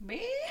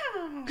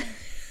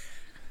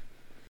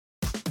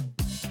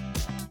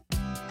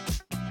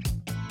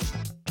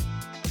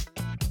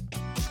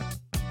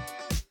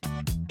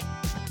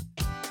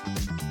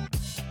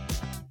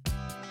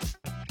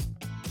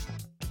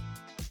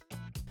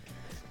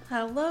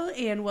Hello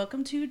and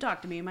welcome to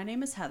Talk to Me. My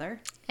name is Heather,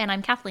 And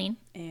I'm Kathleen.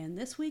 and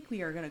this week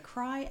we are going to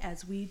cry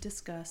as we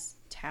discuss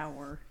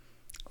Tower.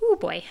 Oh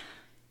boy.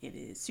 It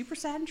is super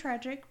sad and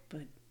tragic,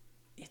 but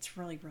it's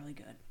really, really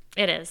good.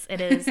 It is.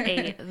 It is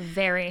a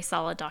very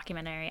solid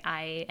documentary.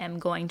 I am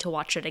going to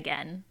watch it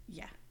again.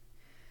 Yeah.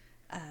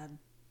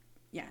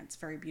 Yeah, it's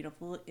very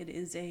beautiful. It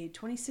is a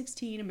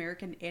 2016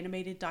 American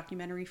animated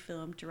documentary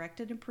film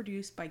directed and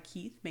produced by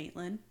Keith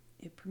Maitland.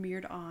 It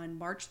premiered on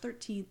March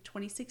 13th,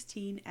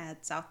 2016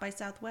 at South by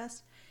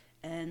Southwest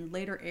and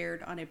later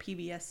aired on a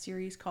PBS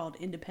series called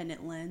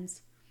Independent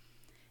Lens.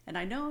 And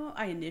I know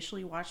I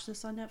initially watched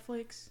this on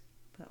Netflix,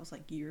 but that was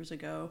like years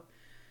ago.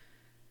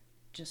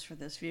 Just for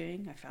this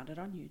viewing, I found it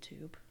on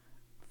YouTube.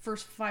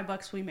 First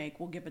 $5 we make,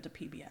 we'll give it to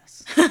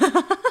PBS.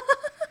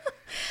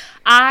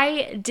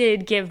 I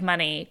did give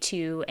money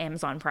to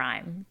Amazon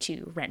Prime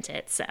to rent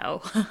it,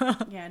 so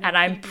Yeah, and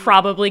I'm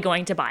probably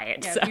going to buy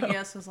it. Yeah, so.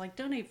 PBS was like,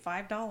 donate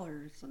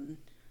 $5. And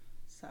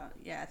so,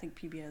 yeah, I think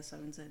PBS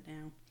owns it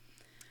now.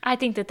 I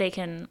think that they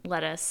can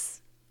let us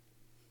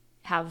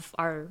have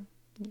our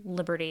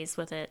liberties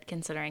with it,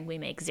 considering we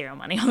make zero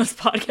money on this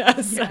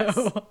podcast. Yes.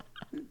 So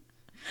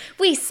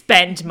we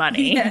spend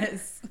money.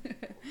 Yes.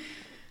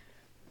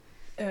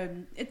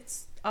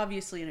 It's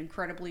obviously an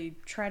incredibly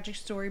tragic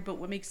story, but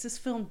what makes this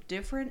film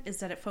different is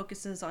that it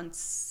focuses on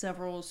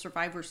several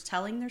survivors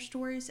telling their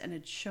stories, and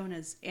it's shown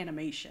as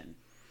animation.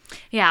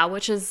 Yeah,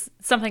 which is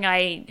something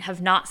I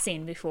have not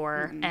seen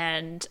before,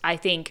 and I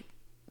think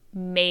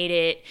made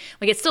it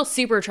like it's still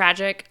super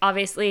tragic,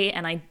 obviously,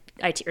 and I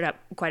teared up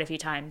quite a few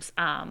times.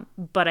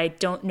 But I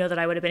don't know that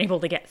I would have been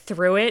able to get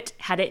through it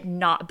had it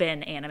not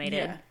been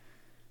animated. Yeah.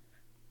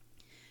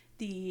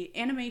 The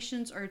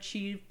animations are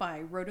achieved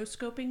by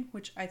rotoscoping,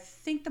 which I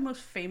think the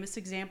most famous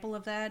example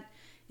of that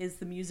is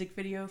the music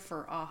video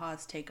for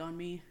a-ha's Take on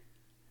Me.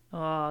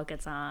 Oh,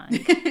 good song.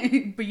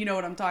 But you know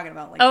what I'm talking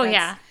about. Like, Oh,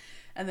 yeah.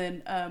 And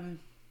then I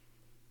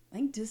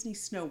think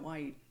Disney's Snow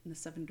White and the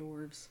Seven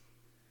Dwarfs.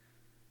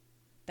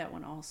 That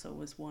one also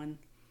was one.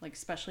 Like,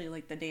 especially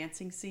like the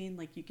dancing scene,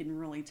 like you can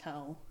really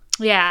tell.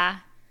 Yeah.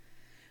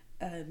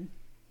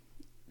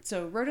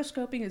 So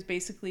rotoscoping is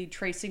basically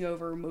tracing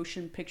over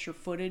motion picture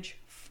footage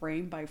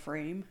frame by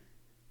frame,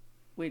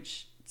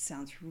 which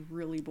sounds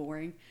really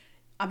boring.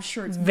 I'm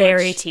sure it's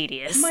Very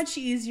tedious. much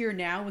easier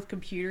now with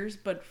computers,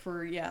 but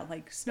for,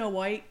 like Snow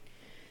White,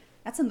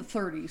 that's in the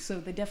 30s, so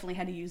they definitely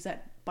had to use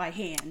that by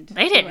hand.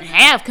 They didn't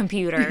have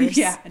computers.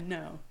 Yeah,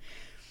 no.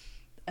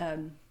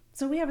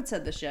 So we haven't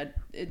said this yet.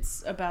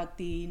 It's about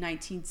the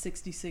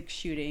 1966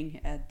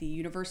 shooting at the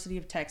University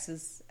of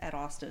Texas at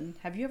Austin.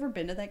 Have you ever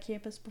been to that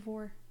campus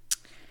before?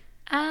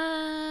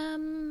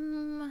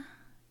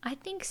 I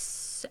think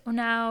so.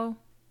 No.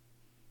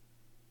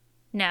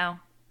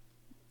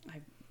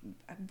 I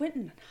went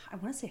in, I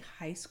want to say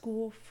high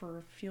school for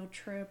a field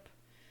trip,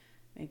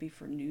 maybe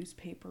for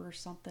newspaper or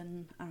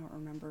something. I don't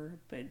remember,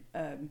 but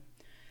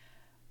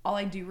all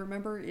I do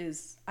remember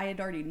is I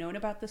had already known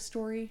about this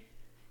story,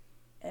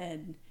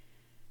 and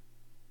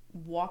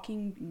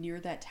walking near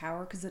that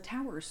tower, because the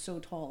tower is so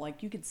tall,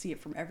 like you could see it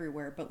from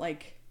everywhere, but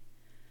like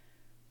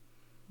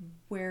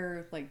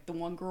where like the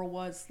one girl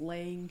was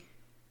laying,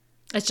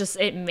 It's just,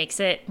 it makes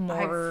it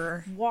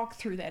more... I've walked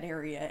through that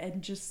area,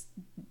 and just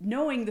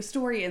knowing the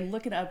story and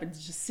looking up and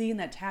just seeing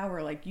that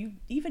tower, like you,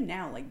 even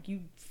now, like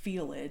you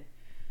feel it.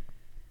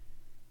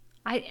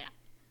 I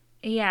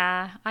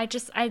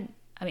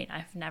mean,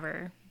 I've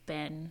never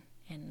been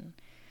in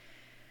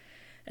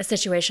a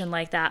situation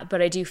like that,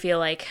 but I do feel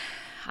like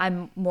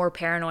I'm more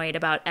paranoid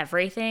about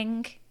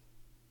everything.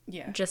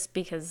 Yeah. Just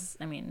because,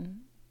 I mean,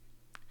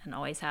 and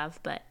always have,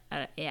 but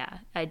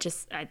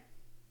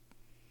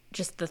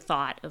just the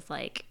thought of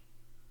like,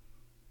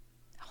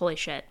 holy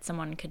shit,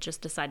 someone could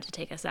just decide to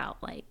take us out,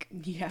 like,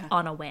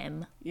 on a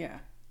whim. Yeah.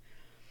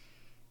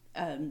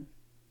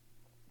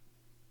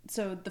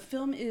 So the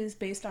film is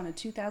based on a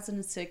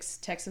 2006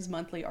 Texas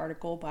Monthly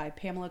article by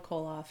Pamela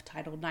Koloff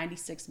titled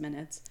 96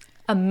 Minutes.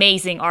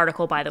 Amazing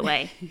article, by the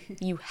way.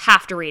 You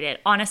have to read it.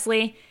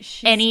 Honestly,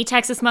 any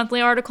Texas Monthly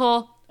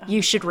article,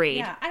 you should read.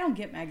 Yeah, I don't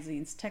get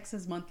magazines.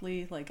 Texas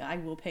Monthly, like, I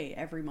will pay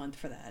every month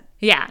for that.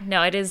 Yeah,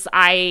 no, it is.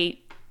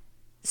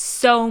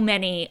 So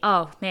many.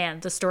 Oh man,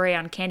 the story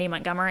on Candy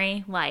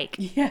Montgomery. Like,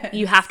 Yes.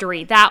 You have to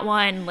read that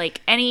one.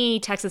 Like,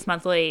 any Texas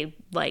Monthly,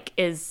 like,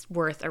 is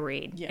worth a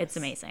read. Yes. It's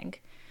amazing.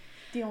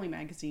 The only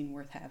magazine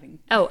worth having.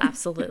 Oh,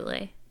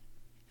 absolutely.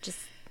 Just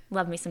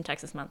love me some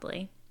Texas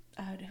Monthly.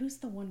 Who's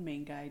the one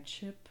main guy?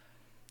 Chip?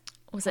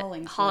 Was it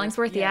Hollingsworth?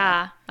 Hollingsworth?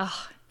 Yeah.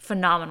 Oh,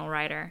 phenomenal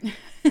writer.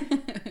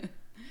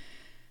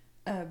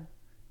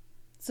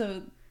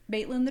 So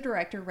Maitland, the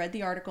director, read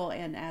the article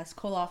and asked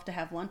Koloff to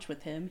have lunch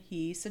with him.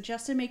 He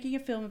suggested making a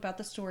film about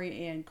the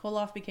story, and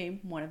Koloff became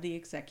one of the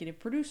executive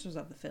producers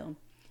of the film.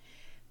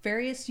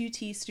 Various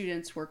UT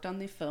students worked on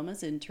the film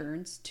as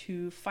interns.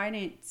 To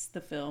finance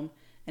the film,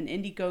 an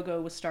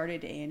Indiegogo was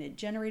started, and it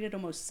generated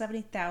almost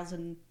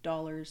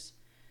 $70,000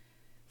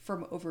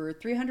 from over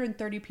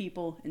 330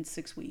 people in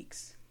 6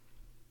 weeks.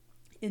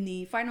 In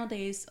the final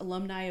days,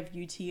 alumni of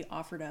UT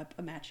offered up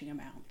a matching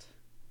amount.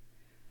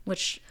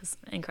 which is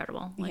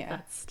incredible. Like, Yeah.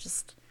 that's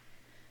just...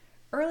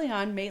 Early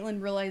on,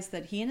 Maitland realized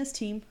that he and his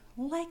team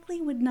likely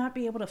would not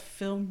be able to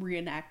film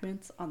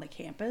reenactments on the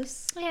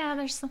campus. Yeah,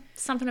 there's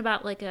something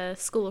about, like, a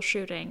school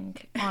shooting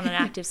on an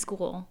active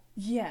school.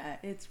 Yeah,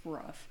 it's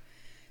rough.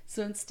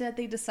 So instead,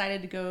 they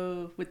decided to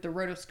go with the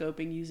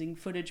rotoscoping, using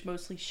footage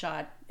mostly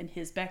shot in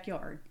his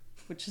backyard,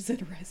 which is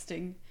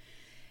interesting.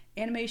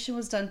 Animation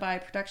was done by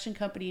production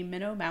company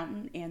Minnow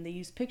Mountain, and they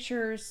used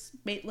pictures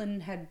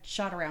Maitland had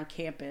shot around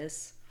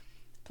campus.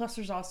 Plus,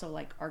 there's also,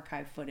 like,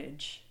 archive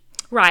footage.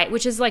 Right,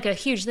 which is, like, a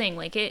huge thing.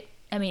 Like,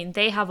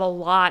 they have a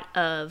lot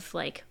of,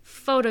 like,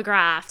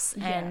 photographs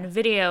and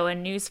video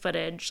and news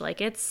footage. Like,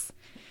 it's,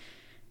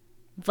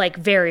 like,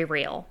 very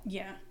real.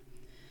 Yeah.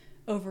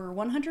 Over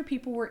 100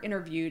 people were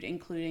interviewed,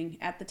 including,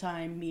 at the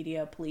time,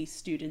 media, police,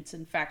 students,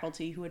 and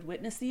faculty who had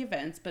witnessed the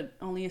events, but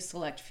only a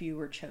select few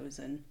were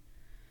chosen.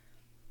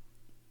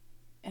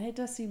 And it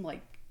does seem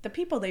like the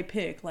people they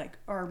pick, like,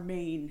 are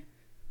main.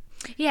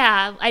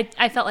 Yeah,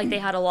 I felt like they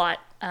had a lot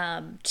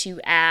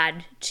to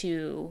add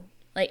to,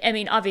 like, I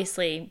mean,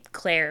 obviously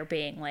Claire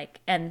being, like,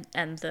 and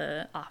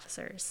the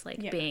officers,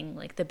 like, being,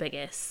 like, the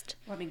biggest.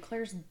 Well, I mean,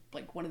 Claire's,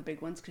 like, one of the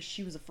big ones because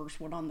she was the first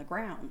one on the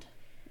ground.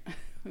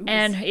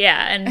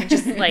 And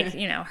just, like,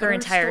 you know, her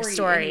entire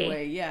story.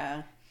 Anyway,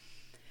 yeah.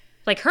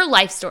 Like, her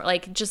life story,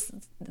 like, just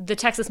the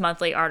Texas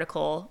Monthly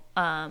article,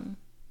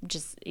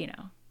 just, you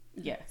know.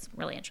 Yeah. It's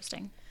really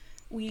interesting.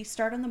 We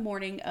start on the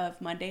morning of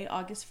Monday,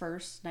 August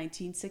 1st,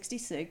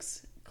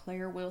 1966.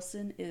 Claire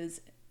Wilson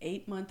is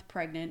 8-month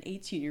pregnant,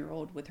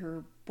 18-year-old, with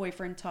her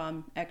boyfriend,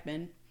 Tom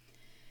Ekman.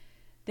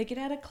 They get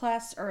out of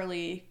class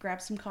early,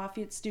 grab some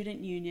coffee at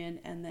Student Union,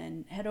 and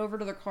then head over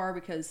to their car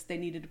because they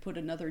needed to put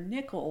another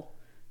nickel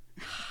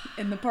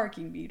in the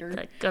parking meter.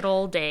 The good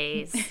old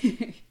days.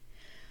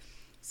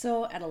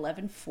 So at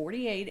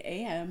 11:48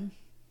 a.m.,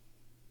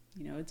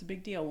 you know, it's a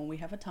big deal when we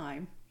have a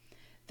time.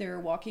 They're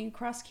walking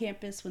across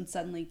campus when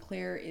suddenly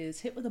Claire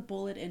is hit with a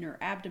bullet in her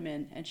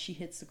abdomen and she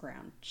hits the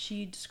ground.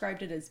 She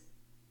described it as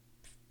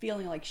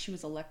feeling like she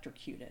was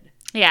electrocuted.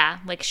 Yeah,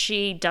 like,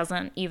 she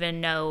doesn't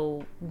even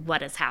know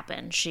what has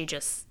happened. She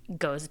just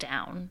goes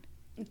down.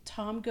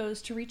 Tom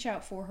goes to reach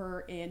out for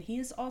her, and he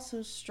is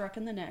also struck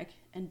in the neck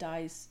and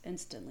dies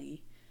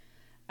instantly.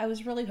 I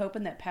was really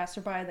hoping that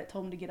passerby that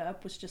told him to get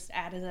up was just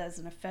added as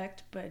an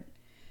effect, but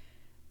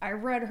I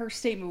read her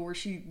statement where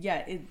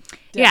it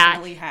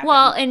definitely happened.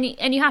 Well,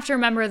 and you have to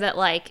remember that,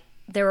 like,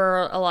 there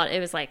were a lot, it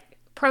was, like,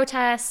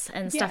 protests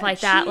and stuff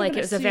like that. Like,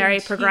 it was a very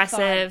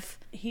progressive...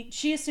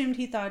 She assumed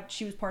he thought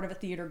she was part of a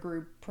theater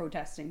group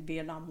protesting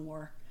Vietnam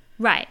War.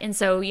 Right, and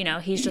so, you know,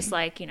 he's just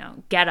like, you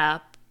know, get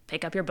up,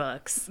 pick up your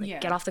books,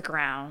 like, get off the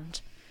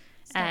ground.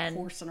 Stop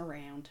horsing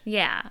around.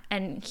 Yeah,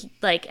 and,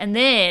 and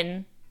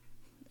then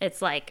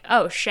it's like,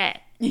 oh, shit.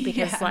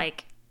 Because,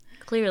 like,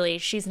 clearly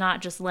she's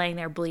not just laying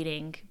there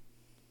bleeding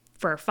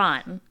for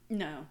fun.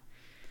 No.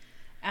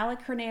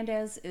 Alec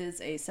Hernandez is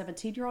a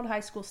 17-year-old high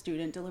school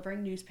student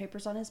delivering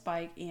newspapers on his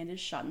bike and is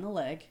shot in the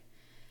leg.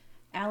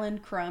 Alan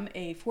Crum,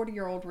 a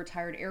 40-year-old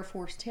retired Air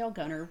Force tail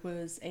gunner,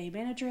 was a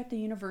manager at the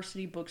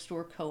University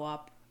Bookstore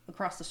Co-op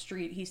across the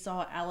street. He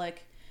saw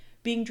Alec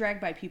being dragged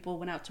by people,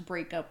 went out to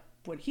break up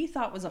what he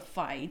thought was a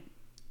fight.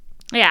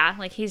 Yeah,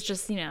 like, he's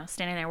just, you know,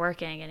 standing there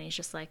working, and he's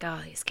just like, oh,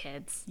 these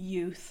kids.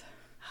 Youths.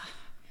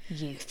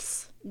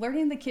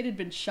 Learning the kid had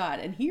been shot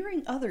and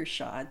hearing other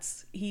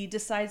shots, he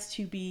decides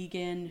to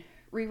begin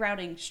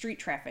rerouting street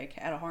traffic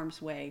out of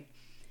harm's way.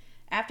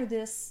 After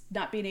this,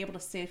 not being able to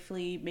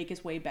safely make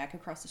his way back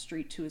across the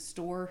street to his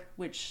store,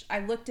 which I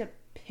looked at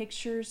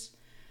pictures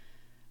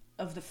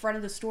of the front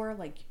of the store.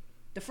 Like,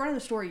 the front of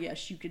the store,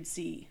 yes, you could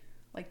see,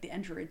 like, the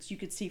entrance, you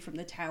could see from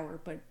the tower,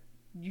 but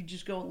you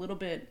just go a little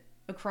bit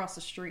across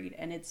the street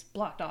and it's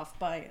blocked off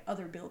by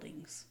other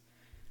buildings.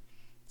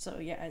 So,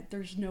 yeah,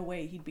 there's no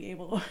way he'd be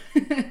able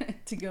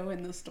to go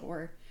in the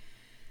store.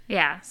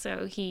 Yeah,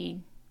 so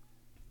he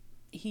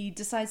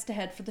decides to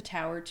head for the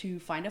tower to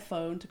find a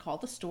phone to call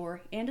the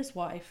store and his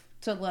wife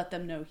to let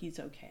them know he's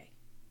okay.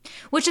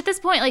 Which at this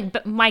point,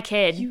 like, my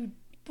kid...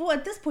 Well,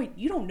 at this point,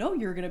 you don't know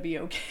you're going to be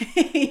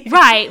okay.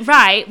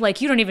 Right.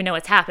 Like, you don't even know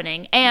what's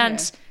happening.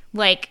 And,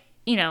 like,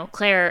 you know,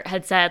 Claire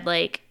had said,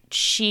 like,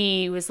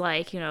 she was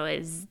like, you know,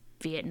 is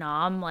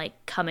Vietnam, like,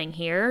 coming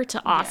here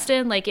to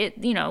Austin? Like, it,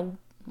 you know...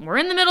 We're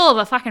in the middle of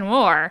a fucking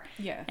war.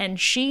 Yeah. And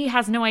she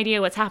has no idea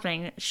what's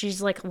happening.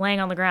 She's, like, laying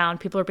on the ground.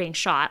 People are being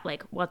shot.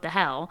 Like, what the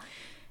hell?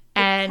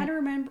 And it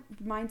kind of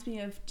reminds me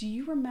of, do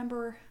you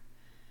remember,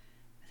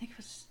 I think it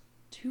was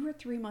 2 or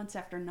 3 months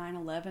after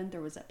 9/11,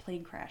 there was that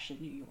plane crash in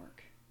New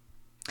York.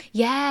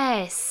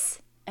 Yes.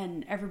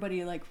 And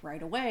everybody, like,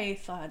 right away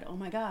thought, oh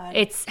my God.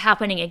 It's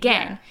happening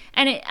again.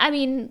 Yeah.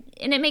 And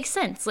it makes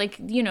sense. Like,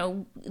 you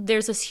know,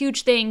 there's this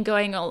huge thing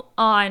going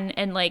on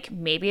and, like,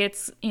 maybe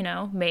it's, you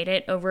know, made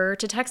it over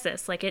to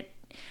Texas. Like,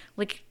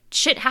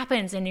 shit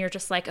happens and you're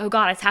just like, oh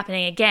God, it's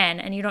happening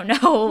again. And you don't know,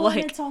 well,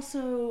 like. And it's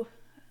also,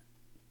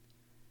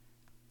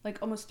 like,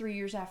 almost 3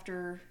 years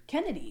after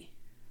Kennedy.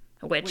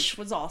 Which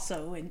was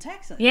also in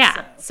Texas.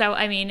 Yeah. So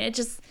I mean, it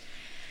just.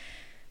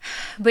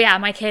 But yeah,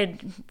 my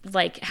kid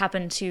like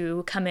happened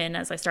to come in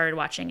as I started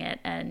watching it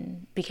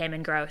and became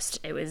engrossed.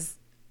 It was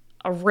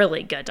a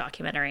really good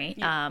documentary.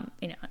 Yeah.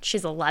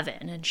 She's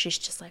 11 and she's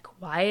just like,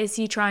 why is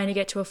he trying to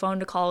get to a phone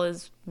to call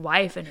his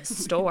wife in his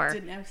store?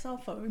 Didn't have cell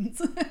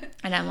phones.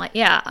 And I'm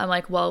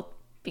like, well,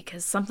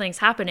 because something's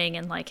happening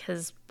and like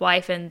his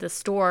wife and the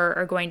store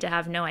are going to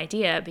have no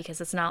idea,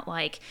 because it's not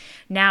like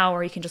now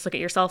where you can just look at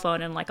your cell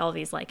phone and like all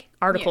these like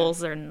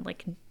articles and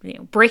like,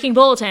 breaking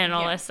bulletin and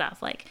all this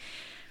stuff. Like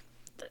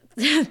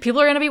people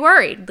are going to be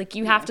worried. Like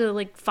you have to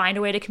like find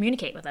a way to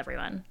communicate with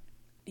everyone.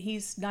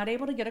 He's not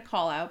able to get a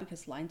call out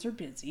because lines are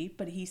busy,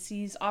 but he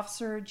sees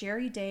Officer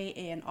Jerry Day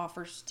and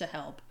offers to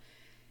help.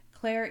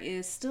 Claire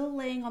is still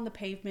laying on the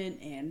pavement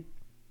and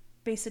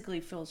basically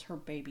feels her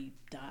baby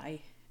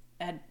die.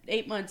 At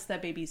 8 months,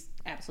 that baby's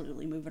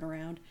absolutely moving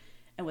around.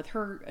 And with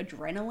her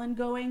adrenaline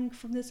going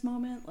from this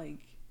moment, like...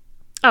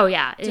 Oh,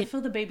 yeah. To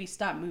feel the baby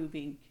stop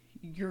moving,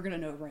 you're going to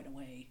know right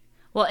away.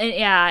 Well,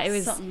 it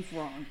was... Something's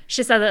wrong.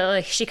 She said that,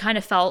 like, she kind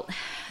of felt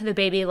the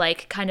baby,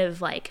 like, kind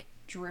of, like...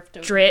 Drift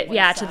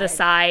over to the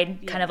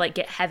side, kind of, like,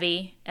 get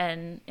heavy.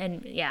 And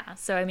yeah.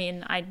 So, I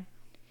mean, I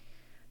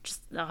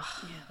just... Ugh.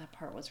 Yeah, that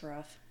part was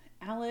rough.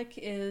 Alec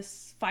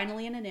is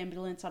finally in an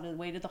ambulance on his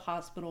way to the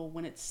hospital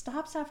when it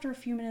stops after a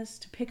few minutes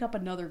to pick up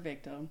another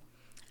victim.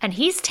 And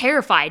he's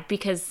terrified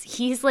because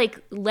he's like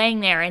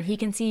laying there and he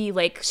can see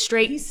like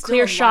straight, He's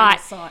clear shot.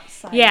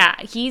 Sight. Yeah,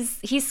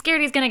 he's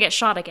scared he's gonna get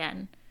shot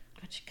again.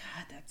 Which,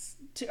 God, that's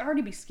to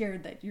already be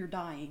scared that you're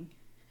dying,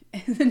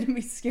 and then to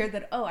be scared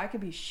that I could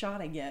be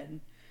shot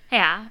again.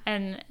 Yeah,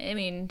 and I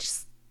mean,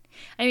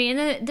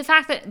 the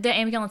fact that the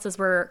ambulances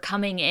were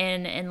coming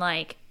in and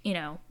like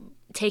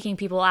taking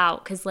people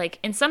out, because like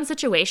in some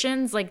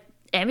situations like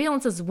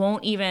ambulances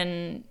won't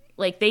even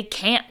like they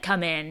can't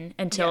come in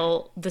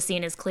until the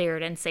scene is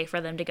cleared and safe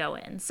for them to go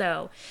in.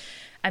 So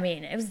I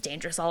mean it was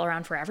dangerous all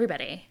around for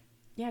everybody.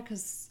 Yeah,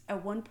 because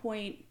at one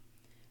point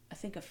I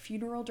think a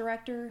funeral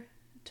director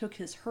took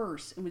his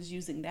hearse and was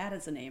using that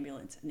as an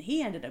ambulance and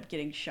he ended up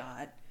getting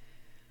shot.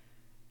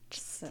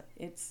 So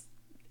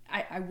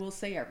I will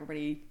say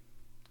everybody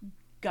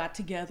got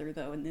together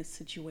though in this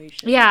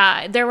situation.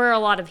 Yeah, there were a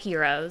lot of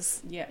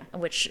heroes. Yeah,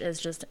 which is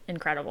just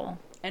incredible.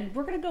 And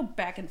we're gonna go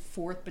back and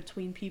forth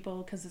between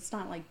people because it's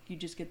not like you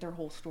just get their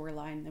whole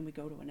storyline and then we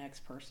go to a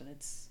next person.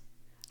 It's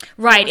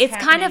right. It's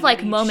kind of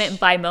like moment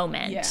by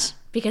moment. Yeah.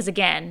 Because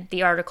again,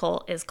 the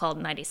article is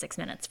called 96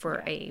 Minutes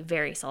for a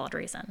very solid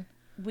reason.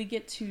 We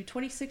get to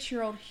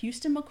 26-year-old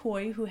Houston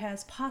McCoy, who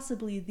has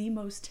possibly the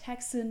most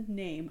Texan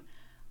name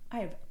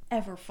I have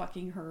ever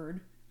fucking heard.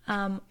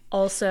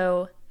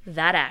 Also,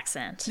 that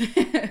accent.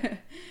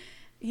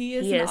 He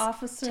is an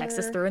officer,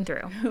 Texas through and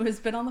through, who has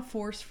been on the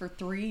force for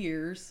 3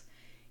 years.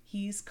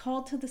 He's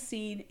called to the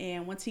scene,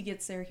 and once he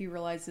gets there, he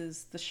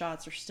realizes the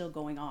shots are still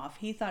going off.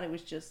 He thought it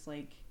was just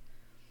like...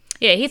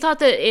 Yeah, he thought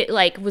that it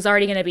like was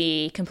already going to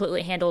be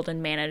completely handled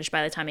and managed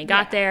by the time he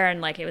got there, and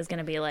like it was going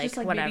to be like, just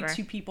like whatever. Maybe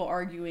two people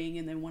arguing,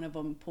 and then one of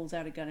them pulls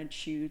out a gun and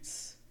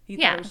shoots. He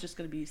thought it was just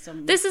going to be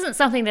some... This isn't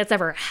something that's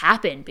ever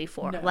happened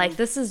before. No. Like,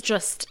 this is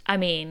just... I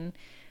mean,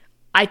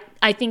 I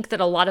think that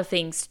a lot of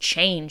things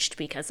changed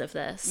because of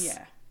this.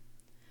 Yeah.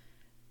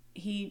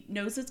 He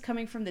knows it's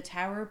coming from the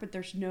tower, but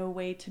there's no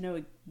way to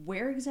know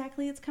where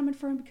exactly it's coming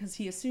from because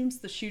he assumes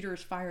the shooter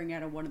is firing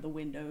out of one of the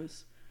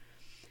windows.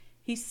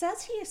 He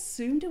says he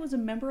assumed it was a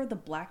member of the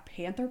Black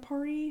Panther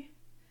Party,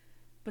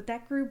 but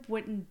that group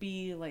wouldn't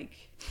be,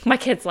 like... My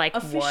kid's like,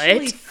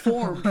 officially what?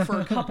 Formed for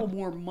a couple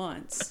more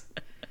months.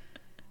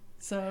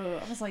 So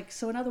I was like,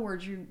 so in other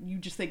words, you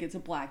just think it's a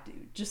black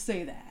dude. Just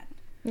say that.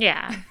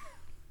 Yeah.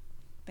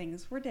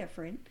 Things were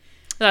different.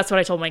 That's what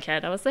I told my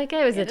kid. I was like,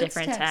 it was a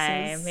different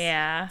time.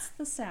 Yeah. It's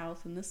the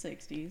South in the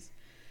 60s.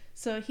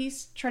 So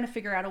he's trying to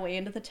figure out a way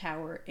into the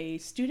tower. A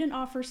student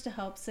offers to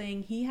help,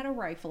 saying he had a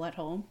rifle at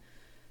home.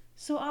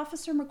 So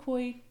Officer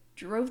McCoy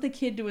drove the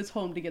kid to his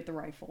home to get the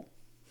rifle.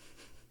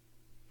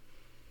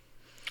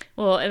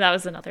 Well, and that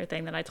was another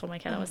thing that I told my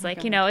kid. I was like,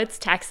 it's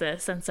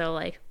Texas. And so,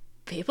 like,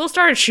 people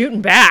started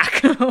shooting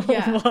back.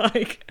 Yeah.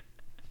 Like...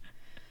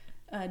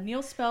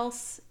 Neil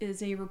Spells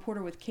is a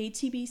reporter with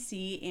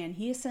KTBC, and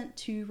he is sent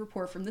to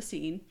report from the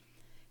scene.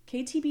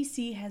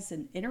 KTBC has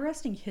an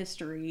interesting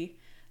history.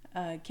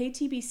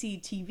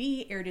 KTBC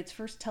TV aired its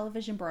first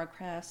television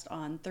broadcast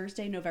on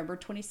Thursday, November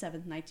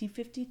 27,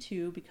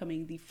 1952,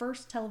 becoming the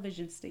first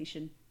television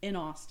station in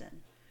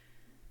Austin.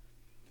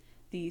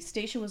 The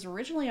station was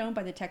originally owned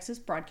by the Texas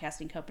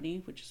Broadcasting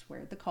Company, which is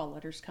where the call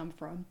letters come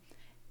from,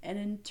 and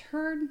in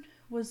turn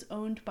was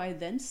owned by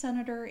then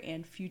Senator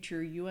and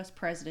future U.S.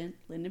 President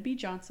Lyndon B.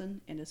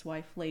 Johnson and his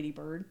wife Lady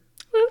Bird,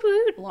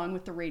 along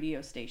with the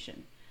radio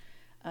station.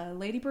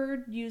 Lady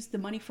Bird used the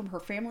money from her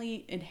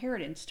family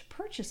inheritance to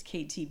purchase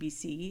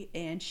KTBC,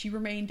 and she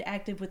remained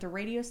active with the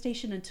radio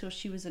station until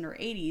she was in her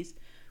 80s,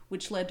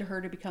 which led to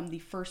her to become the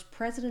first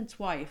president's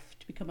wife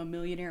to become a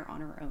millionaire on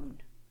her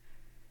own.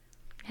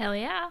 Hell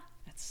yeah.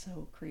 That's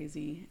so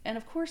crazy. And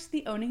of course,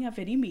 the owning of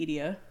any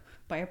media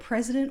by a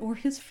president or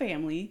his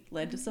family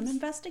led to some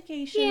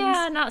investigations.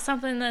 Yeah, not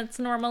something that's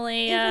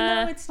normally...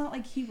 Even though it's not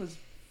like he was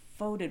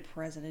voted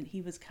president. He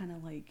was kind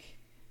of like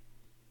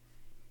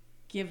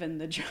given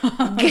the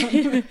job.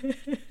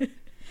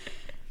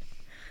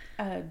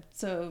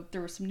 So there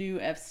were some new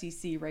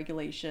FCC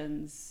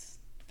regulations.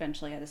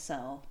 Eventually had to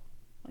sell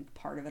like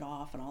part of it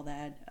off and all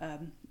that.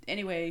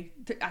 Anyway,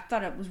 I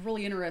thought it was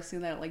really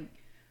interesting that like,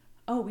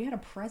 oh, we had a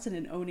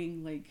president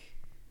owning like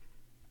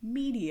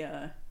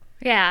media.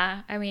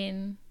 Yeah, I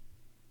mean,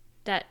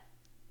 that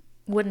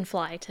wouldn't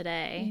fly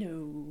today.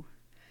 No.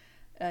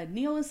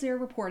 Neil is there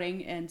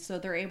reporting, and so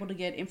they're able to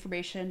get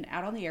information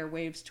out on the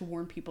airwaves to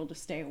warn people to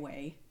stay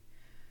away.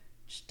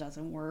 Which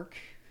doesn't work.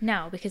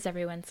 No, because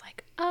everyone's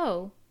like,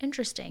 oh,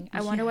 interesting.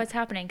 I wonder what's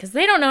happening. Because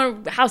they don't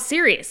know how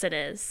serious it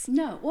is.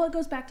 No. Well, it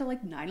goes back to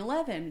like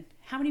 9/11.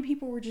 How many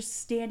people were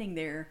just standing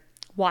there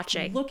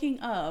Watching.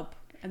 looking up,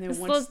 and then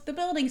once the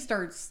building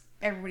starts,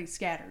 everybody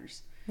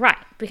scatters. Right,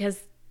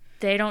 because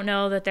they don't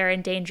know that they're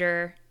in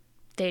danger.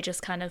 They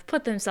just kind of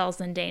put themselves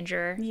in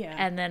danger. Yeah.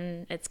 And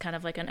then it's kind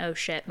of like an oh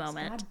shit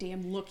moment.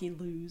 Goddamn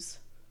looky-loos.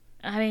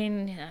 I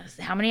mean,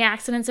 how many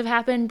accidents have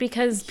happened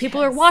because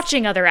people are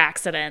watching other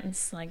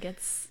accidents? Like,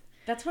 it's...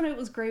 That's when it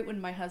was great when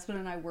my husband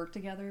and I worked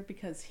together,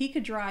 because he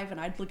could drive and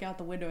I'd look out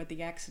the window at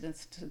the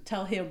accidents to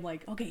tell him,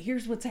 like, okay,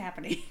 here's what's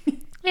happening.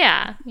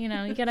 Yeah, you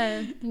know, you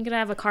gotta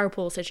have a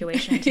carpool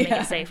situation to make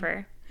it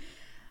safer.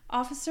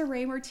 Officer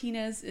Ray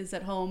Martinez is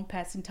at home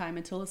passing time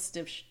until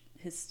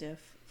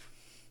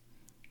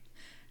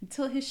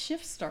until his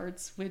shift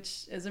starts,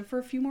 which isn't for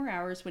a few more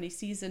hours. When he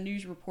sees a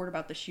news report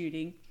about the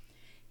shooting,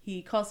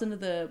 he calls into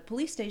the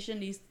police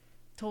station. He's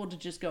told to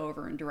just go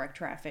over and direct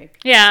traffic.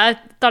 Yeah, I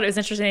thought it was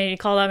interesting. He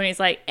called up and he's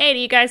like, hey, do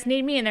you guys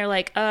need me? And they're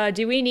like,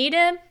 do we need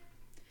him?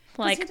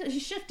 Like,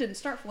 his shift didn't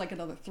start for like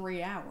another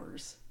 3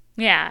 hours.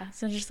 Yeah,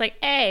 so just like,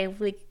 hey,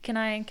 like, can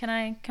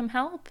I come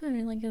help?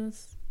 And like,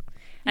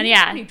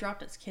 and He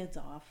dropped his kids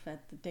off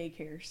at the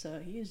daycare, so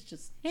he was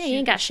just he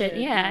ain't got shit.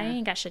 Yeah, he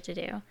ain't got shit to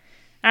do.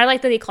 And I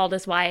like that he called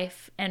his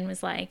wife and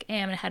was like,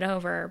 hey, I'm gonna head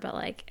over, but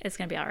like, it's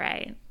gonna be all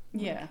right.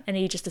 Yeah. And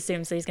he just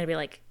assumes that he's gonna be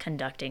like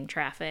conducting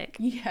traffic.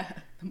 Yeah,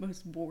 the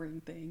most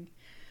boring thing.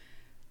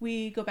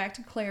 We go back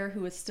to Claire,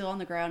 who is still on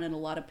the ground in a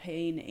lot of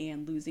pain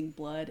and losing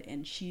blood,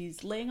 and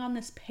she's laying on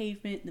this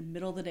pavement in the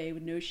middle of the day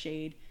with no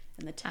shade.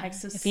 And the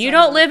Texas if you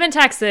don't live in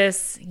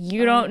Texas,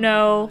 you don't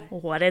know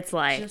what it's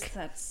like. Just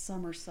that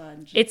summer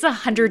sun. It's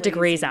 100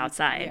 degrees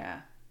outside.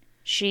 Yeah.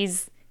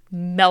 She's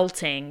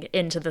melting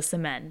into the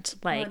cement.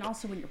 Like, and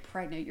also when you're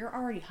pregnant, you're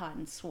already hot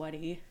and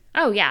sweaty.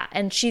 Oh, yeah.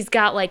 And she's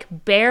got, like,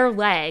 bare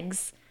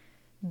legs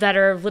that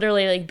are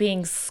literally, like,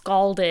 being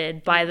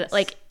scalded by the...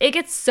 Like, it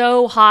gets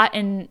so hot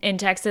in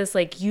Texas,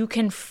 like, you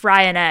can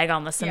fry an egg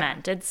on the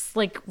cement. Yeah. It's,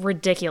 like,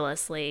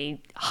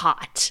 ridiculously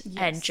hot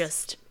and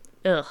just...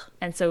 Ugh.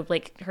 And so,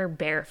 like, her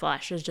bare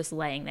flesh is just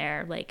laying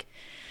there, like,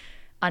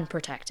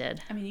 unprotected.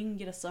 I mean, you can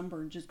get a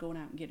sunburn just going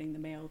out and getting the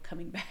mail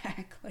coming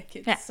back. Like,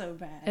 it's so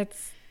bad.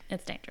 It's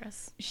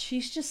dangerous.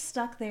 She's just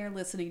stuck there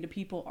listening to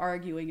people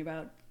arguing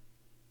about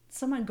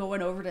someone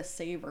going over to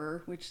save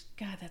her, which,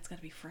 God, that's got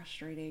to be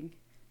frustrating.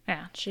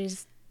 Yeah,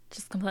 she's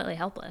just completely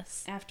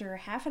helpless. After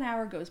half an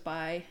hour goes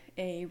by,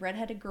 a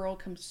redheaded girl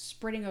comes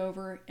sprinting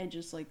over and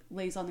just, like,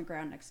 lays on the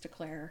ground next to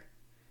Claire.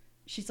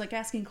 She's like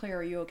asking Claire,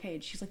 "Are you okay?"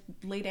 And she's like,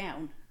 "Lay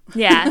down."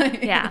 Yeah,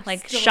 yeah.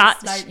 Like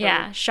shots.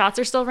 Yeah, shots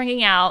are still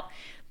ringing out.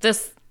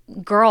 This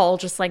girl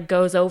just like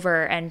goes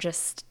over and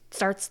just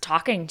starts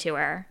talking to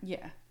her.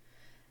 Yeah.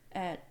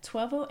 At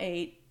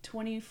 12:08,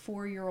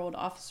 24-year-old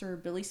officer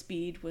Billy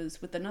Speed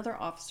was with another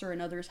officer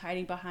and others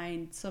hiding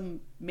behind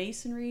some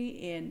masonry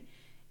and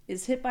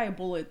is hit by a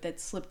bullet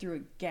that slipped through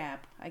a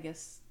gap. I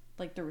guess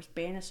like there was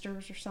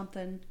banisters or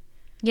something.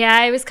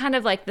 Yeah, it was kind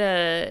of like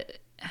the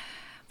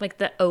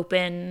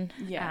open,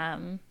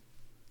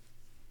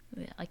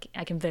 like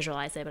I can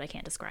visualize it, but I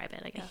can't describe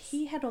it, I guess.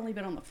 He had only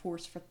been on the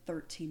force for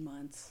 13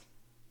 months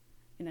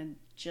and then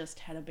just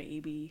had a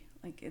baby.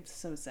 Like, it's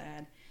so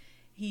sad.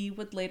 He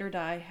would later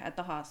die at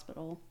the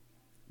hospital.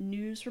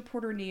 News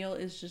reporter Neil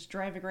is just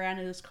driving around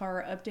in his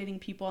car, updating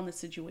people on the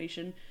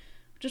situation,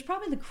 which is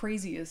probably the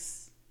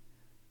craziest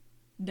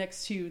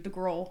next to the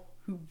girl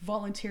who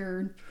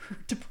volunteered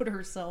to put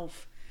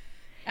herself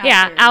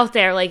out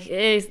there. Like,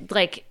 is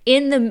like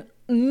in the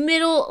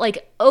middle,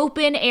 like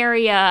open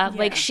area.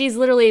 Like she's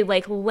literally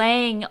like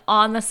laying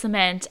on the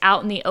cement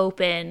out in the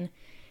open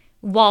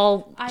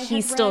while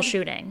he's still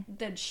shooting.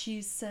 That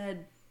she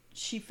said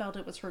she felt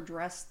it was her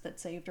dress that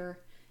saved her.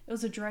 It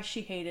was a dress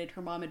she hated,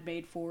 her mom had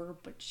made for her,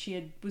 but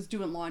was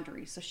doing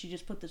laundry, so she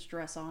just put this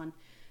dress on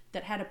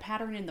that had a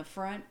pattern in the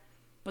front,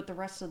 but the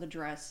rest of the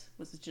dress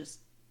was just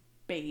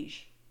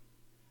beige.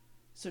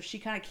 So she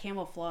kind of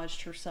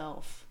camouflaged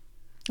herself.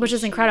 Which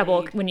is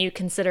incredible when you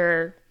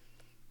consider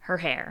her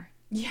hair.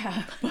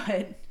 Yeah,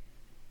 but...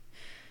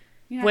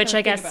 Which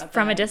I guess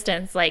from a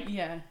distance, like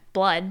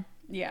blood.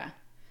 Yeah.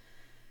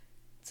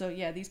 So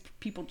yeah, these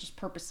people just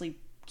purposely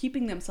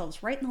keeping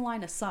themselves right in the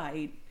line of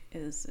sight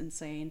is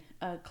insane.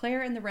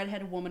 Claire and the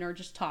redheaded woman are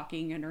just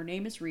talking, and her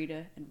name is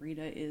Rita, and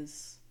Rita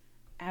is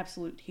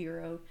absolute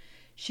hero.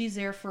 She's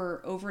there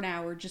for over an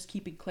hour just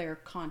keeping Claire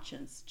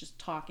conscious, just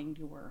talking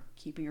to her,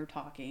 keeping her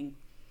talking.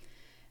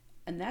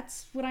 And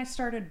that's when I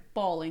started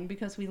bawling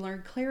because we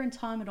learned Claire and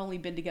Tom had only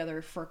been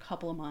together for a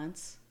couple of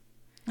months.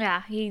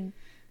 Yeah,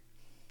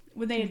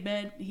 when they had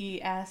met,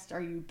 he asked, "Are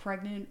you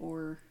pregnant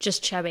or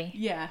just chubby?"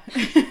 Yeah.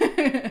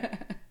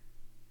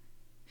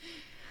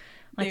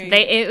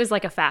 It was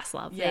like a fast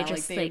love. Yeah,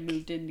 they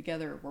moved in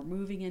together, were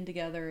moving in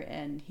together,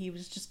 and he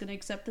was just going to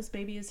accept this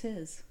baby as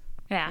his.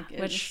 Yeah,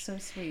 it was so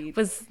sweet.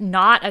 Was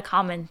not a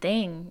common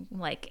thing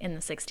like in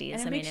the 60s.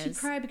 And it makes you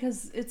cry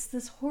because it's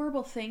this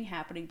horrible thing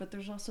happening, but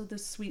there's also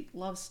this sweet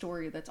love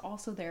story that's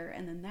also there,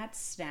 and then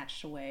that's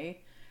snatched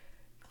away.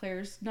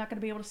 Claire's not going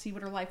to be able to see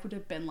what her life would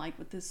have been like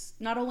with this,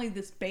 not only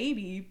this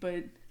baby,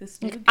 but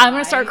this new guy. I'm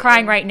going to start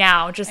crying right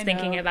now just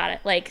thinking about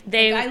it.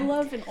 I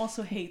love and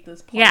also hate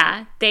this part.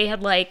 Yeah, they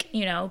had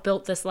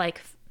built this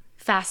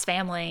fast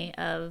family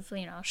of,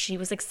 she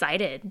was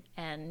excited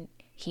and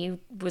he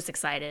was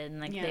excited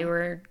and they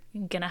were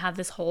going to have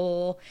this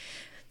whole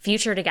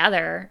future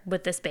together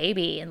with this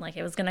baby and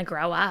it was going to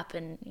grow up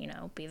and,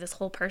 be this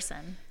whole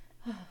person.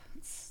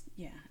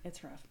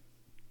 It's rough.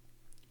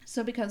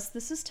 So because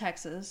this is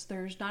Texas,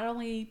 there's not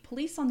only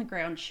police on the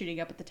ground shooting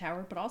up at the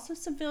tower, but also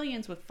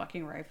civilians with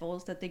fucking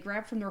rifles that they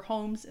grab from their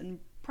homes and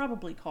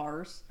probably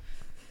cars.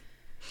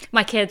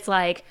 My kid's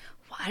like,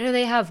 why do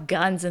they have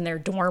guns in their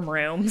dorm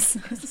rooms?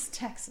 This is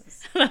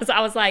Texas.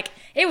 I was like,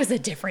 it was a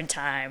different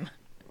time.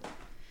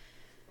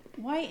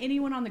 Why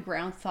anyone on the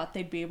ground thought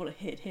they'd be able to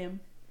hit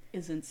him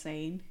is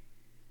insane.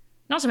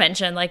 Not to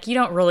mention, you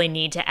don't really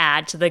need to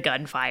add to the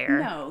gunfire.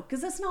 No,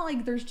 because it's not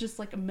like there's just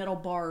a metal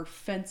bar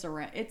fence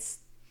around. It's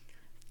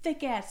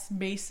thick ass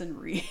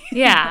masonry.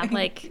 Yeah,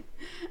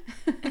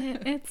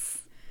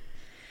 it's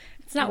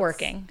not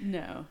working.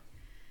 No.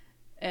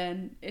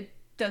 And it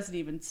doesn't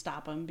even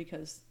stop him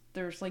because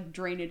there's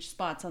drainage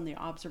spots on the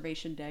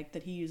observation deck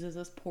that he uses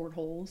as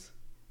portholes.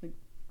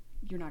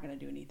 You're not going to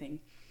do anything.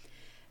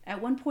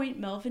 At one point,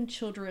 Melvin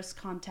Childress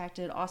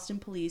contacted Austin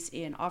police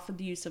and offered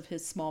the use of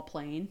his small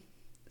plane.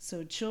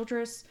 So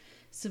Childress,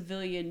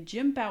 civilian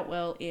Jim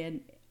Boutwell, and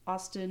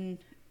Austin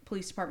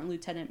Police Department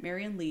Lieutenant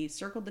Marion Lee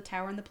circled the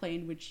tower in the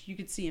plane, which you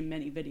could see in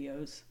many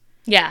videos.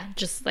 Yeah,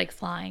 just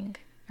flying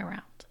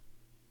around.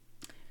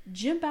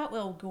 Jim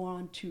Boutwell would go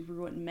on to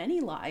ruin many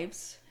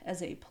lives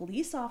as a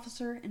police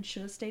officer and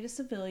should have stayed a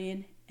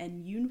civilian,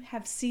 and you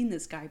have seen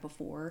this guy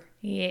before.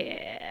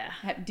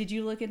 Yeah. Did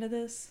you look into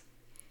this?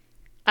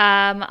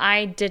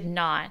 I did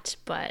not,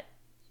 but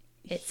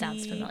it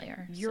sounds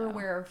familiar. You're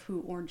aware of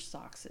who Orange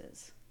Socks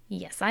is?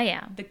 Yes, I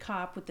am. The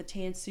cop with the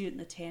tan suit and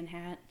the tan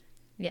hat?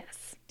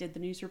 Yes. Did the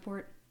news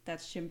report?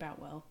 That's Jim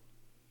Boutwell.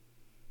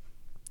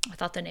 I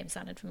thought the name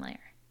sounded familiar.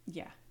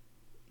 Yeah.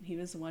 He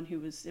was the one who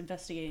was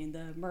investigating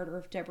the murder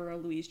of Deborah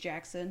Louise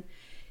Jackson.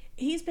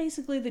 He's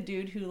basically the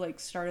dude who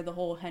started the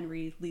whole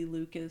Henry Lee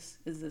Lucas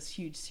is this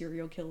huge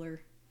serial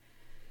killer.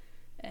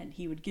 And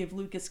he would give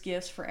Lucas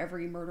gifts for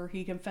every murder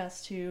he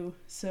confessed to.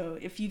 So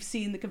if you've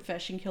seen The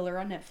Confession Killer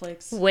on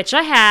Netflix, which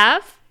I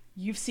have,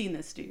 you've seen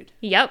this dude.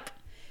 Yep.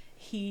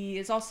 He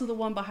is also the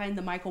one behind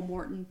the Michael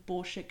Morton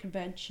bullshit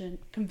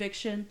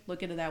conviction.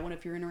 Look into that one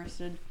if you're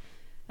interested.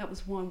 That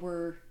was one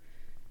where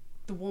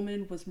the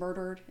woman was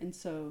murdered, and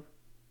so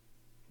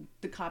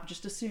the cop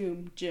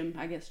Jim,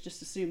 I guess,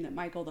 just assumed that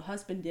Michael, the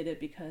husband, did it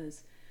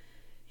because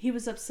he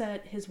was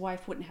upset his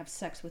wife wouldn't have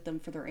sex with them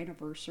for their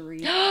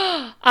anniversary.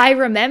 I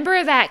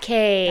remember that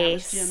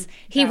case. That was Jim.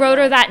 He wrote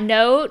her that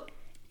note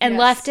and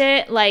left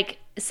it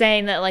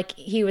saying that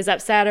he was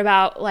upset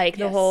about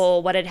the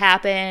whole what had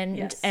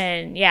happened,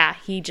 and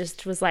he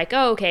just was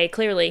oh, okay,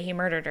 clearly he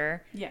murdered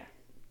her. Yeah.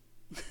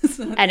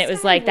 So and it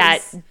was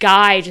that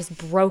guy just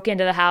broke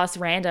into the house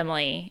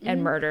randomly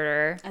and murdered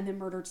her, and then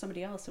murdered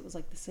somebody else. It was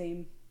the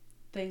same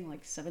thing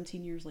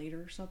 17 years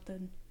later or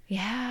something.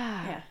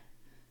 Yeah.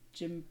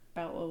 Jim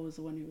Boutwell was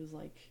the one who was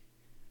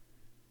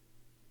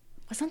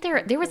wasn't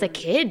there was a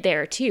kid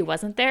there too,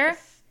 wasn't there?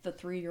 The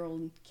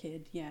 3-year-old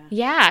kid, yeah.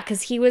 Yeah,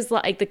 because he was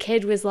the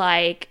kid was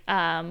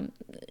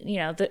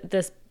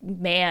this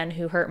man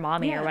who hurt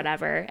mommy or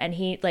whatever. And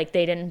he, they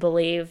didn't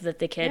believe that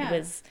the kid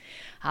was,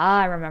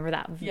 I remember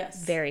that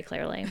very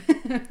clearly.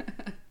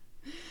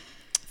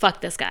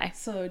 Fuck this guy.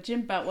 So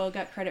Jim Boutwell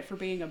got credit for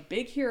being a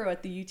big hero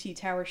at the UT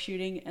Tower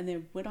shooting and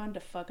then went on to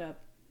fuck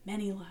up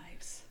many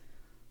lives.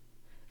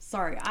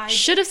 Sorry, I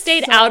should have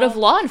stayed out of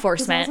law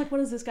enforcement. I was what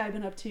has this guy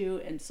been up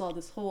to? And saw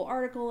this whole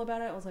article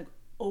about it. I was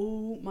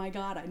oh my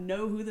God, I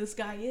know who this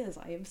guy is.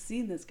 I have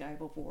seen this guy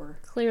before.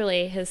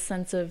 Clearly, his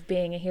sense of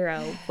being a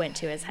hero went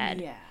to his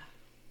head. Yeah.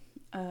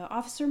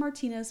 Officer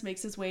Martinez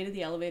makes his way to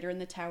the elevator in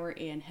the tower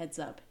and heads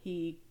up.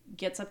 He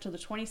gets up to the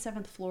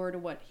 27th floor to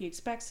what he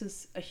expects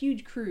is a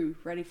huge crew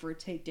ready for a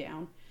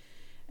takedown.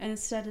 And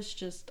instead, it's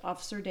just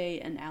Officer Day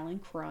and Alan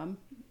Crum.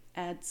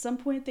 At some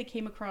point, they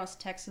came across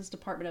Texas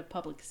Department of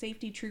Public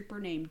Safety trooper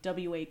named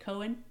W.A.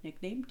 Cohen,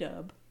 nicknamed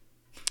Dub.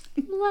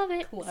 Love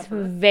it.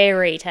 Clever.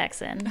 Very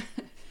Texan.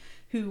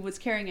 Who was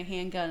carrying a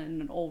handgun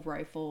and an old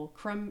rifle.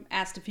 Crum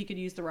asked if he could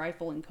use the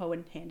rifle, and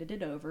Cohen handed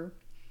it over.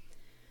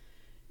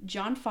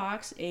 John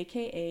Fox,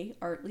 a.k.a.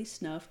 Artley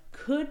Snuff,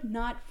 could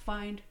not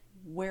find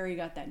where he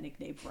got that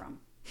nickname from.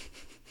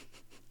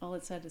 All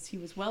it said is he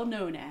was well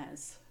known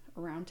as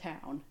around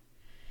town.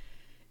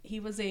 He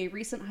was a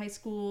recent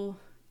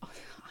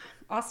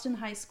Austin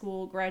High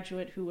School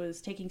graduate who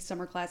was taking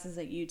summer classes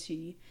at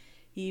UT.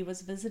 He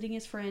was visiting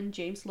his friend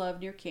James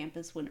Love near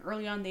campus when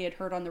early on they had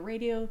heard on the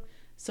radio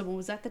someone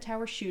was at the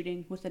tower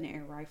shooting with an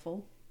air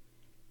rifle.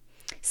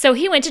 So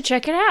he went to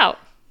check it out.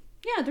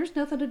 Yeah, there's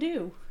nothing to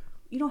do.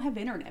 You don't have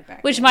internet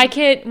back Which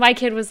then. my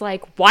kid was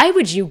like, why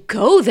would you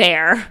go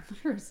there?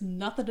 There's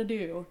nothing to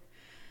do.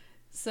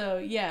 So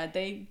yeah,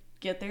 they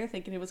get there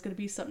thinking it was going to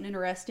be something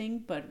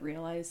interesting, but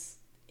realize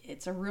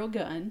it's a real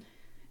gun.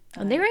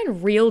 And they're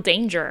in real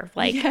danger.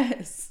 Like,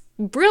 yes.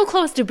 real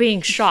close to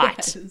being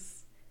shot.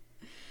 Yes.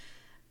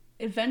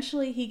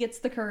 Eventually, he gets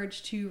the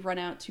courage to run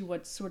out to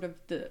what's sort of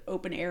the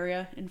open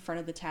area in front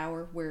of the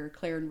tower where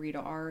Claire and Rita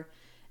are.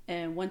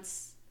 And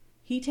once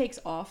he takes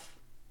off,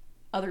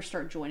 others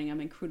start joining him,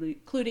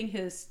 including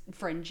his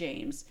friend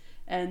James.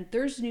 And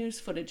there's news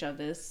footage of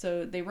this,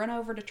 so they run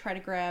over to try to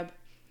grab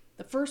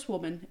the first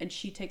woman, and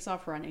she takes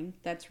off running.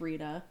 That's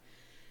Rita.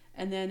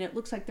 And then it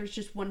looks like there's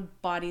just one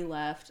body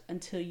left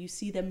until you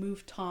see them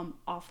move Tom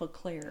off of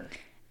Claire.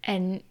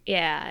 And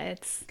yeah,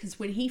 it's... Because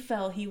when he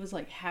fell, he was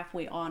like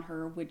halfway on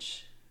her,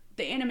 which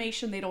the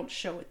animation, they don't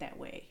show it that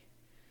way.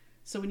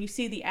 So when you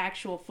see the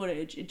actual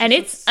footage... It just and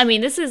it's, looks... I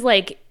mean, this is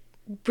like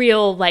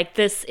real, like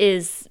this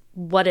is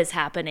what is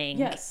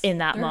happening in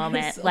that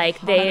moment.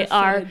 Like they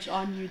are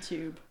on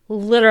YouTube.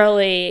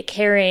 Literally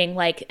carrying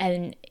like,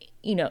 and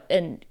you know,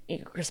 and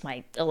of course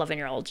my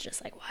 11-year-old's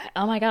just like, what?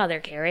 Oh my God,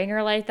 they're carrying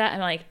her like that. I'm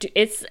like,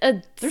 it's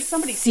a... There's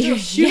somebody still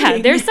shooting. Yeah,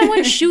 there's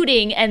someone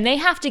shooting and they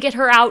have to get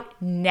her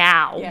out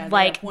now. Yeah,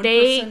 like one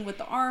person with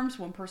the arms,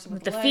 one person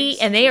with the legs, feet,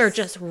 and they are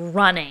just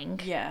running.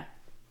 Yeah.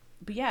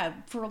 But yeah,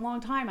 for a long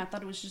time I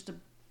thought it was just a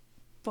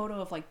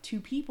photo of like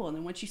two people, and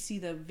then once you see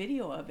the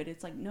video of it,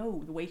 it's like,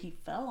 no, the way he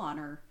fell on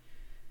her,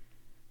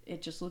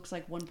 it just looks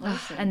like one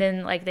person. And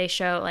then like they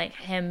show like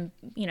him,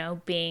 you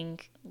know, being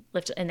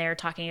lifted, and they're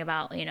talking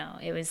about, you know,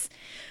 it was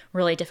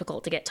really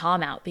difficult to get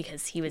Tom out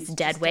because he was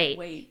dead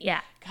weight.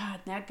 Yeah.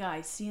 God, that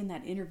guy, seeing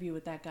that interview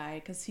with that guy,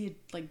 because he had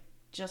like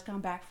just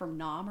gone back from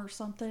Nam or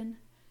something,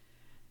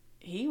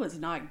 he was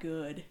not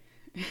good.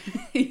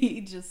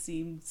 He just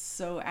seemed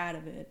so out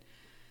of it.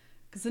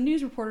 Because the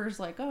news reporter's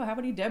like, oh, how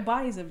many dead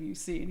bodies have you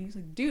seen? He's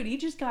like, dude, he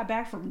just got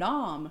back from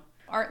Nam.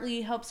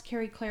 Artley helps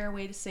carry Claire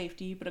away to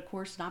safety, but of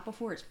course not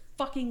before his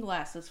fucking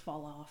glasses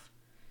fall off.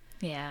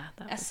 Yeah.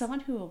 As someone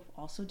who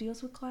also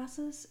deals with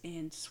glasses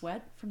and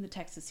sweat from the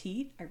Texas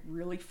heat, I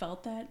really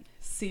felt that.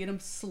 Seeing him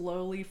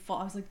slowly fall.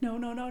 I was like, no.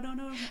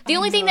 The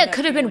only thing that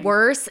could have been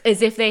worse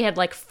is if they had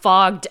like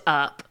fogged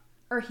up.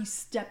 Or he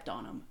stepped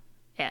on him.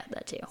 Yeah,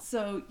 that too.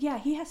 So, yeah,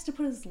 he has to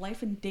put his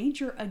life in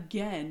danger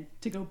again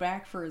to go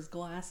back for his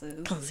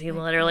glasses. Because he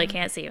literally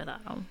can't see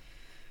without them.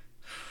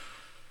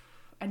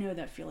 I know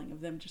that feeling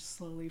of them just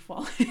slowly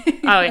falling.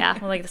 Oh, yeah.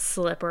 Like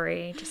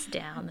slippery, just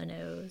down the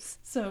nose.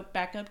 So,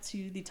 back up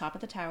to the top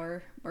of the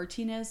tower.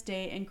 Martinez,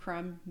 Day, and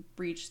Crumb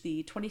reach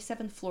the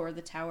 27th floor of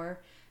the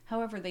tower.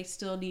 However, they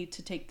still need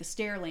to take the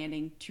stair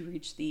landing to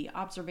reach the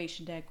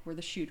observation deck where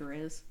the shooter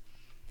is.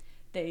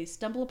 They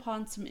stumble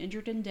upon some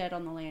injured and dead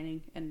on the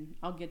landing, and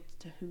I'll get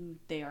to who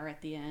they are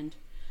at the end.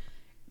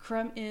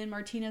 Crumb and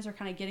Martinez are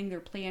kind of getting their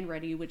plan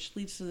ready, which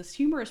leads to this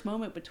humorous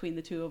moment between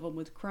the two of them,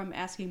 with Crumb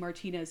asking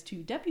Martinez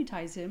to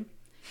deputize him,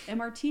 and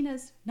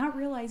Martinez not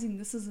realizing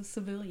this is a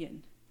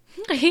civilian.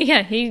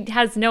 Yeah, he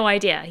has no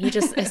idea. He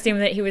just assumed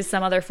that he was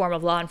some other form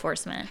of law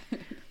enforcement.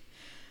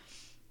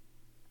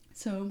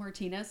 So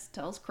Martinez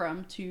tells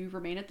Crumb to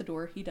remain at the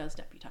door. He does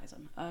deputize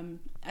him.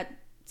 At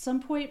some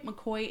point,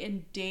 McCoy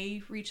and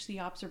Day reach the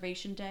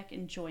observation deck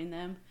and join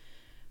them.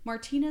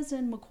 Martinez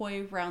and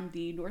McCoy round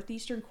the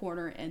northeastern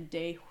corner, and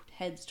Day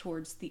heads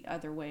towards the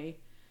other way.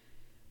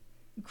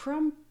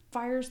 Crumb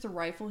fires the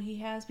rifle he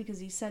has because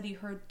he said he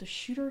heard the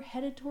shooter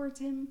headed towards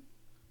him.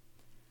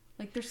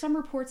 Like, there's some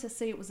reports that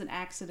say it was an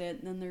accident,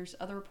 and then there's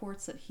other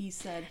reports that he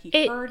said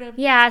he heard him.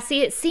 Yeah,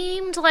 see, it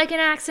seemed like an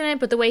accident,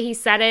 but the way he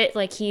said it,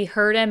 like, he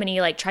heard him, and he,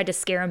 like, tried to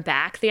scare him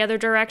back the other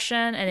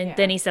direction, and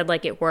then he said,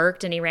 like, it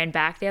worked, and he ran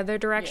back the other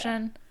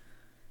direction.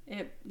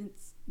 Yeah.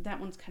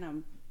 That one's kind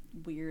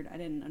of weird. I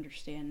didn't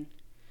understand.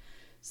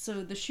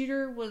 So the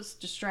shooter was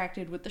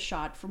distracted with the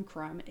shot from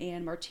Crumb,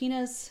 and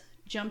Martinez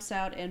jumps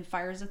out and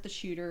fires at the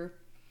shooter.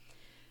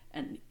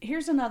 And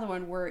here's another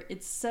one where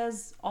it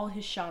says all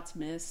his shots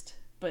missed,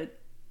 but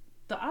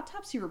the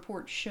autopsy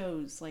report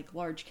shows like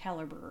large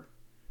caliber.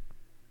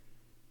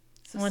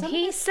 So when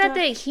he said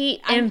that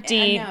he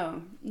emptied... I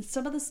know.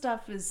 Some of the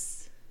stuff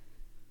is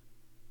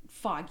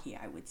foggy,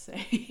 I would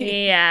say.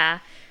 Yeah.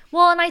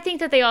 Well, and I think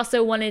that they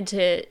also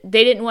they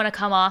didn't want to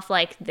come off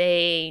like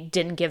they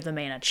didn't give the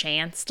man a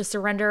chance to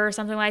surrender or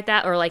something like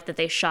that, or like that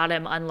they shot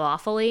him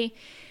unlawfully.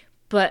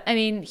 But, I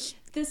mean...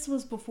 This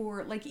was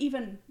before, like,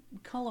 even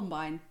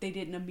Columbine, they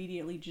didn't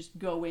immediately just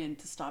go in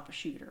to stop a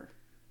shooter.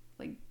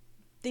 Like,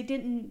 they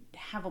didn't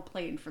have a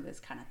plan for this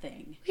kind of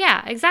thing.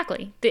 Yeah,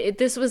 exactly.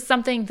 This was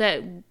something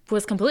that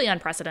was completely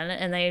unprecedented,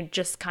 and they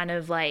just kind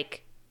of,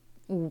 like,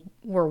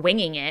 were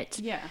winging it.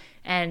 Yeah.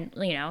 And,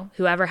 you know,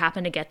 whoever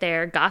happened to get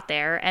there got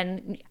there.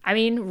 And I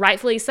mean,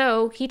 rightfully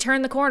so, he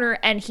turned the corner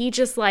and he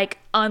just like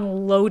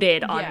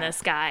unloaded on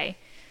this guy.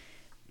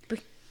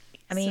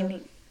 I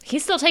mean,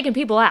 he's still taking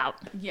people out.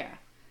 Yeah.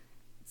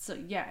 So,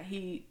 yeah,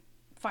 he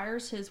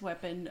fires his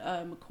weapon.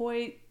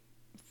 McCoy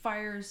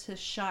fires his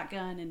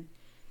shotgun and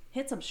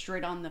hits him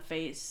straight on the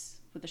face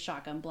with a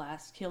shotgun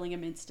blast, killing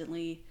him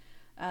instantly.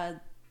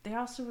 They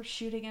also were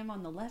shooting him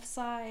on the left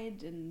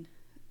side, and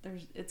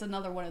it's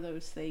another one of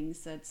those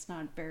things that's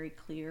not very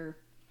clear.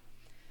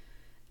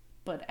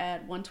 But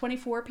at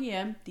 1:24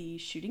 p.m., the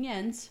shooting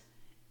ends,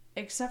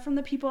 except from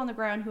the people on the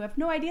ground who have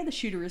no idea the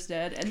shooter is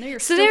dead, and they're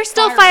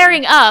still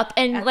firing up,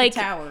 and like,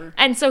 the tower.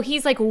 And so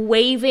he's like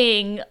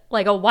waving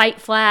like a white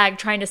flag,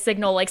 trying to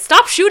signal like,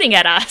 stop shooting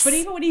at us. But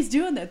even when he's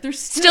doing that, they're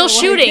still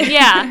shooting.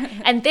 Yeah,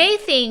 and they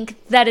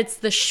think that it's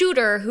the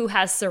shooter who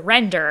has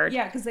surrendered.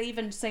 Yeah, because they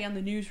even say on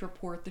the news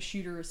report the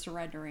shooter is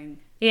surrendering.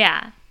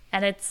 Yeah,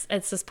 and it's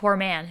this poor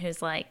man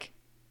who's like,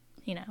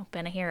 you know,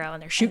 been a hero,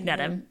 and they're shooting at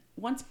him.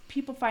 Once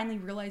people finally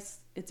realize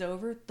it's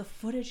over, the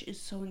footage is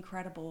so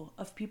incredible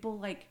of people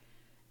like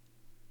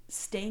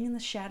staying in the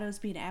shadows,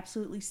 being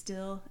absolutely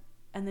still,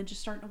 and then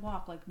just starting to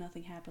walk like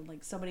nothing happened.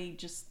 Like somebody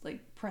just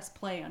like pressed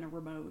play on a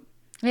remote.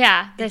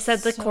 Yeah, they said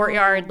the so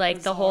courtyard, like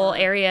bizarre. the whole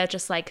area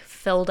just like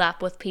filled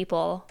up with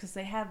people. Because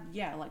they have,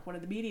 like one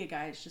of the media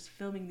guys just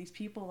filming these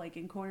people like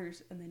in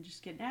corners and then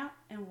just getting out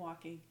and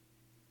walking.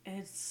 And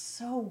it's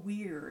so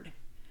weird.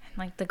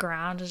 Like the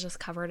ground is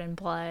just covered in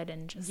blood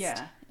and just...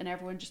 Yeah, and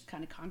everyone just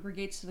kind of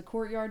congregates to the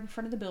courtyard in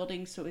front of the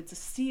building, so it's a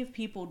sea of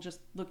people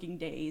just looking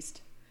dazed,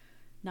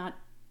 not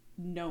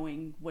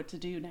knowing what to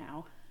do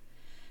now.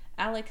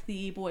 Alec,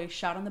 the boy,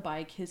 shot on the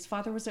bike. His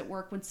father was at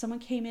work when someone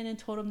came in and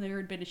told him there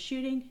had been a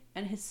shooting,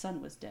 and his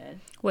son was dead.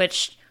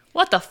 Which,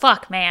 what the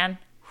fuck, man?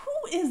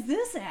 Who is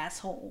this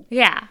asshole?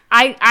 Yeah,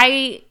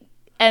 I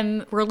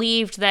am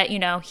relieved that, you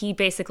know, he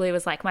basically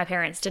was like, my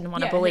parents didn't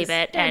want to believe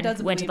it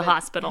and went to the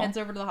hospital. He heads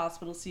over to the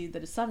hospital to see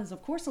that his son is,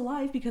 of course,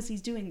 alive because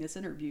he's doing this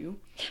interview.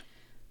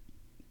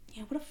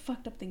 Yeah, what a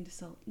fucked up thing to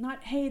sell.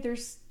 Not, hey,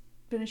 there's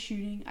been a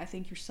shooting. I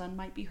think your son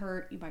might be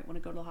hurt. You might want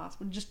to go to the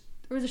hospital. Just,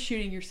 there was a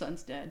shooting. Your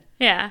son's dead.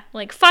 Yeah,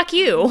 like, fuck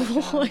you.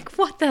 Like,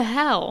 what the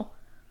hell?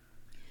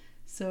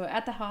 So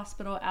at the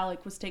hospital,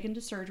 Alec was taken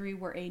to surgery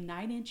where a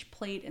 9-inch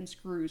plate and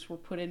screws were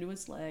put into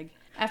his leg.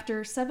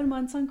 After 7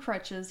 months on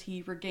crutches,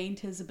 he regained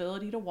his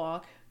ability to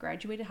walk,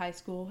 graduated high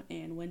school,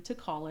 and went to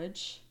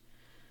college.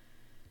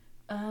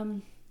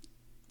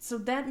 So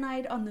that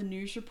night on the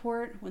news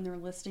report, when they're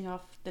listing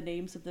off the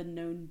names of the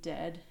known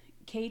dead,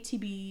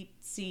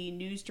 KTBC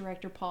news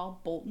director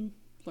Paul Bolton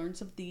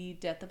learns of the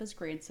death of his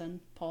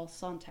grandson, Paul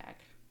Sontag.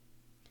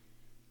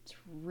 It's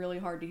really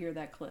hard to hear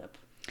that clip.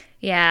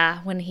 Yeah,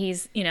 when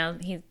he's, you know,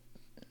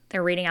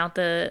 they're reading out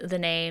the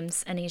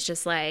names, and he's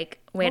just like,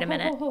 wait a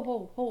minute.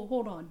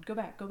 Hold on. Go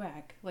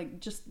back. Like,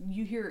 just,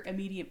 you hear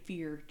immediate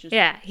fear. Just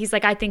yeah, he's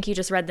like, I think you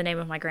just read the name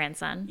of my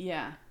grandson.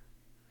 Yeah.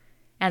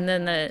 And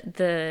then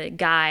the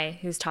guy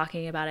who's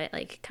talking about it,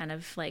 like, kind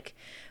of, like,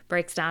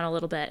 breaks down a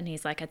little bit, and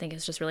he's like, I think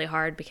it's just really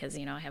hard because,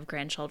 you know, I have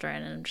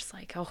grandchildren, and I'm just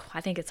like, oh,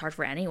 I think it's hard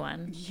for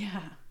anyone.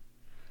 Yeah.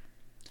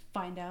 To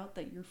find out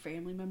that your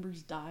family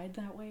members died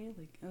that way,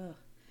 like, ugh.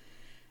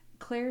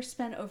 Claire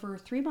spent over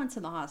 3 months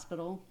in the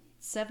hospital,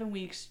 7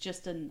 weeks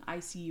just in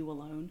ICU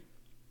alone.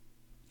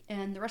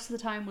 And the rest of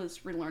the time was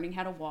relearning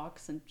how to walk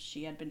since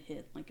she had been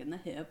hit, like, in the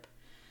hip.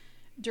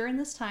 During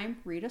this time,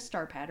 Rita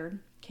Starpattern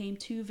came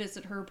to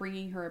visit her,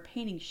 bringing her a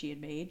painting she had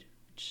made.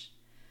 Which,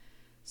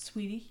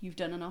 sweetie, you've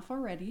done enough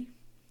already.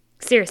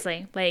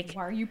 Seriously, like...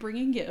 Why are you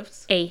bringing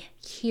gifts? A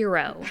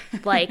hero.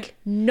 Like,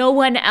 no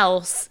one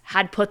else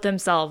had put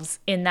themselves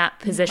in that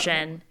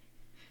position. No.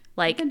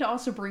 Like, and to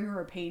also bring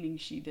her a painting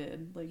she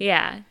did. Like,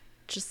 yeah,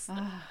 just...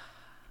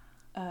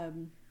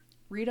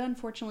 Rita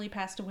unfortunately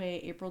passed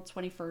away April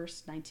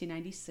 21st,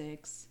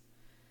 1996.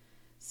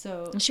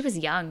 So... And she was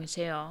young,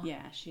 too.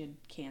 Yeah, she had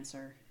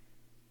cancer.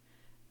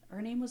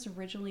 Her name was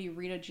originally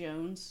Rita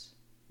Jones.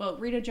 Well,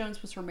 Rita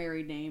Jones was her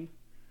married name.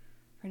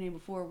 Her name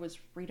before was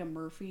Rita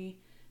Murphy.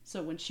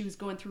 So when she was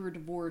going through her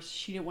divorce,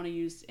 she didn't want to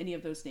use any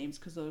of those names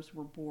because those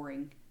were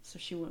boring. So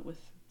she went with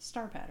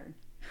Starpattern.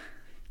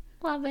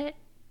 Love it.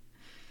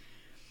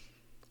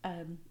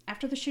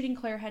 After the shooting,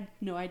 Claire had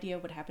no idea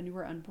what happened to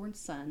her unborn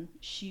son.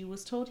 She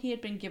was told he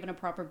had been given a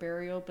proper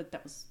burial, but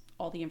that was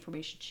all the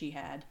information she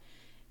had.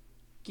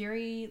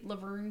 Gary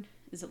Laverne,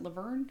 is it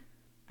Laverne?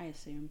 I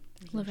assume.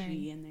 There's Laverne. a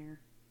G in there.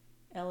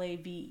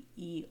 Lavergne.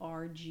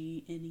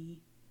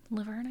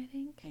 Laverne, I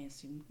think. I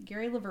assume.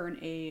 Gary Laverne,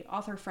 a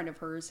author friend of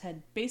hers,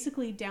 had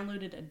basically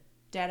downloaded a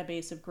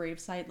database of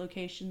gravesite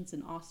locations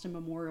in Austin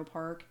Memorial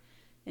Park,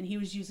 and he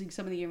was using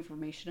some of the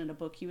information in a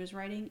book he was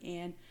writing,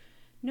 and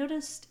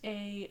noticed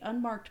a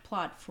unmarked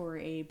plot for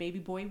a baby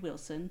boy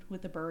Wilson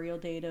with a burial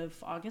date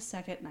of August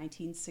 2nd,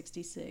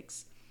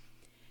 1966.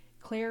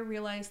 Claire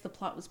realized the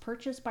plot was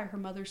purchased by her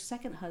mother's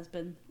second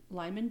husband,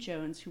 Lyman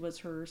Jones, who was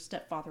her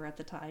stepfather at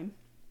the time.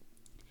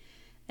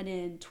 And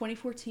in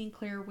 2014,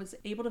 Claire was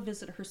able to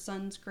visit her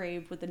son's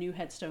grave with a new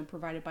headstone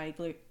provided by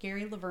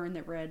Gary Laverne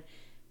that read,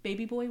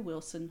 baby boy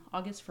Wilson,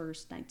 August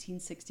 1st,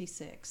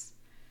 1966.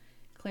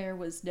 Claire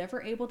was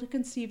never able to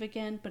conceive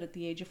again, but at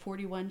the age of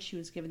 41, she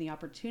was given the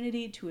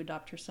opportunity to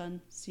adopt her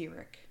son,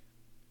 Cyric.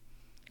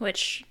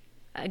 Which,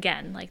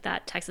 again, like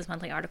that Texas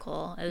Monthly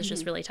article is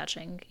just really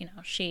touching. You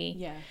know,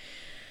 she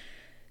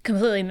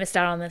completely missed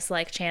out on this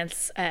like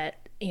chance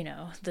at, you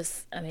know,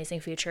 this amazing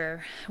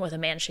future with a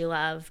man she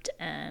loved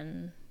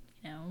and,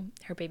 you know,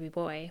 her baby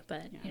boy.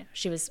 But, you know,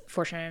 she was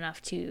fortunate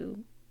enough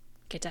to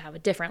get to have a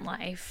different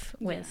life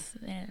with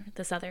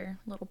this other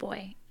little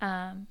boy.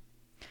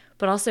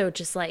 But also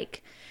just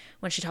like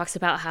when she talks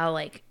about how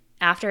like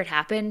after it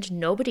happened,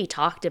 nobody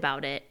talked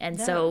about it.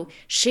 And so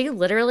she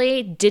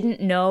literally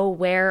didn't know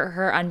where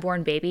her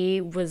unborn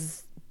baby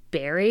was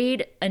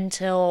buried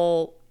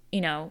until, you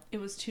know. It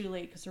was too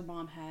late because her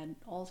mom had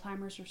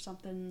Alzheimer's or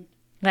something.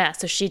 Yeah,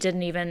 so she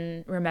didn't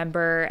even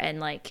remember.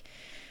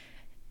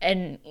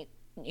 And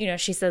you know,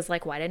 she says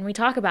like, why didn't we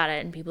talk about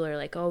it? And people are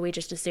like, oh, we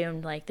just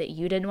assumed like that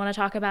you didn't want to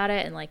talk about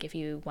it. And like, if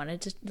you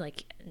wanted to,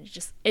 like,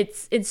 just,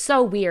 it's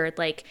so weird.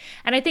 Like,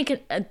 and I think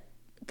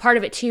part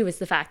of it too is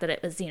the fact that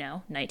it was, you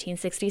know,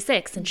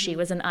 1966 and she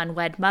was an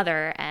unwed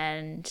mother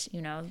and,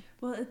 you know.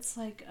 Well, it's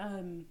like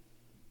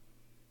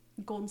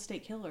Golden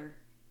State Killer.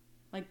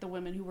 Like the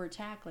women who were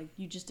attacked, like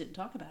you just didn't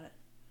talk about it.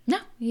 No,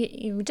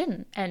 you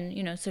didn't. And,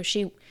 you know, so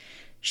she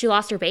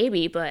lost her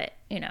baby, but,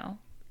 you know,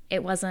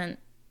 it wasn't,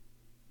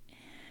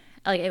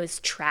 like, it was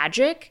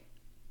tragic,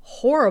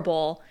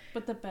 horrible.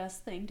 But the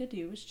best thing to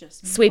do is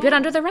just sweep it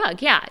under the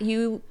rug. Yeah,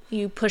 you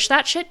push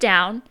that shit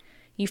down,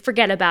 you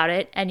forget about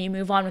it, and you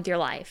move on with your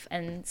life.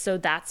 And so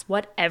that's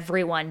what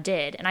everyone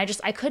did. And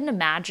I couldn't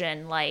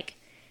imagine, like,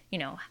 you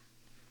know,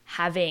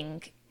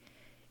 having,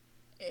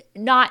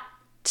 not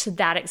to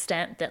that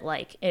extent that,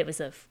 like, it was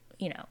a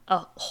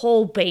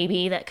whole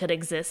baby that could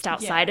exist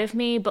outside of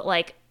me, but,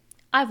 like,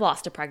 I've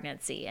lost a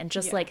pregnancy, and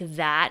just like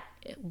that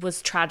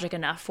was tragic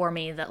enough for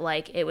me that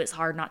like it was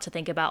hard not to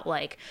think about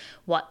like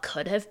what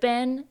could have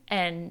been,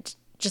 and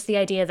just the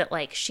idea that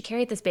like she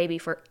carried this baby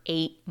for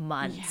 8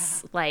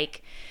 months,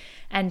 like,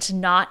 and to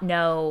not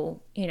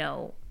know, you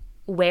know,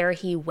 where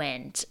he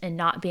went and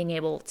not being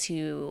able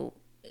to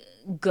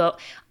go.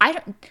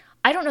 I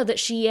don't know that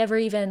she ever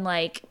even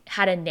like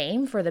had a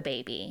name for the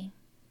baby.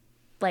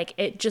 Like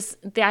it just,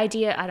 the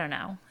idea, I don't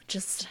know,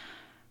 just,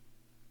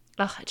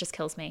 it just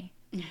kills me.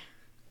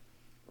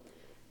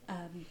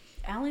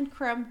 Alan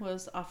Crum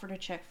was offered a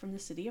check from the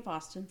city of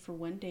Austin for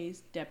 1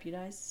 day's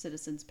deputized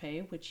citizens' pay,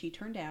 which he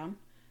turned down.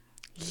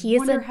 He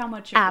is an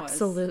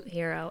absolute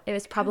hero. It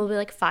was probably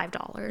like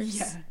 $5.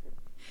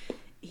 Yeah.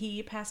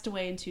 He passed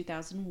away in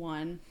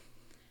 2001.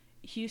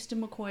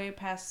 Houston McCoy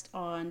passed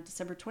on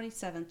December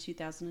 27th,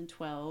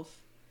 2012.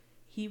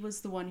 He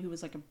was the one who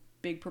was like a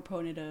big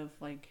proponent of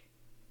like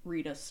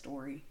Rita's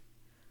story.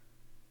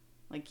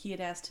 Like he had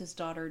asked his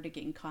daughter to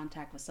get in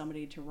contact with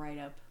somebody to write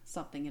up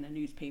something in a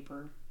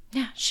newspaper.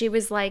 Yeah, she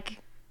was like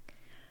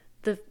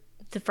the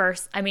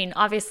first. I mean,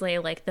 obviously,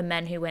 like the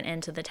men who went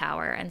into the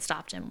tower and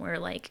stopped him were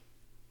like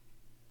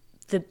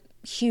the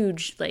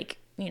huge, like,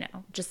 you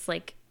know, just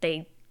like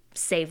they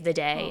saved the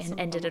day and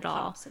ended it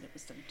all. Said it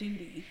was their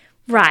duty.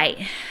 Right.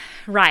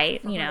 For you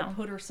her know, to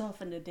put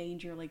herself into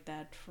danger like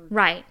that.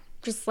 Right.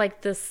 Just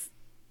like this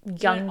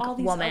young all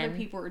these woman. Other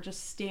people are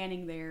just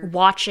standing there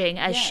watching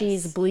as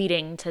she's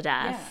bleeding to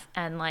death.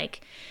 And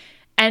like,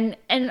 and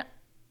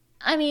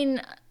I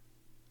mean,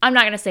 I'm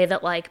not going to say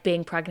that like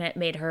being pregnant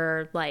made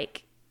her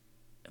like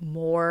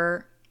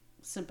more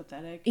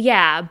sympathetic.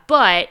 Yeah.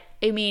 But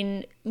I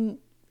mean,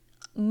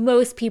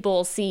 most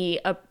people see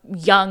a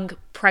young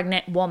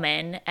pregnant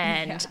woman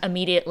and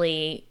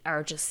immediately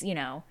are just, you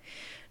know,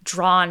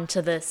 drawn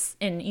to this,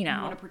 and you know,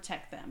 you want to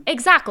protect them.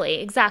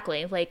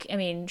 Exactly. Like, I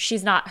mean,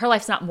 her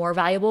life's not more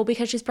valuable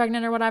because she's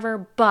pregnant or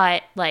whatever,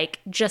 but like,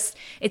 just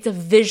it's a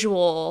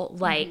visual,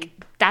 like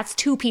that's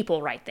two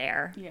people right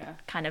there,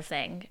 kind of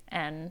thing.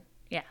 And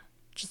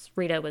just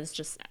Rita was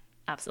just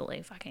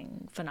absolutely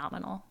fucking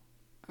phenomenal.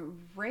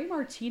 Ray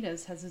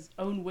Martinez has his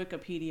own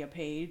Wikipedia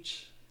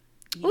page.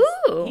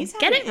 He's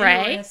had an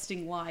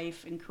interesting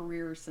life and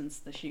career since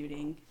the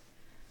shooting.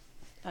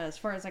 As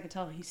far as I can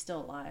tell, he's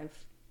still alive.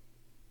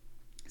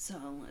 So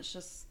let's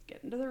just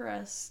get into the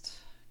rest.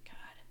 God.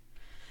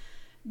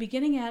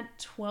 Beginning at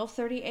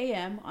 12:30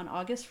 a.m. on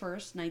August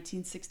 1st,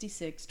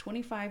 1966,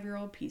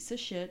 25-year-old piece of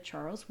shit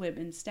Charles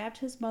Whitman stabbed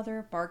his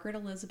mother, Margaret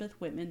Elizabeth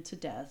Whitman, to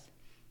death.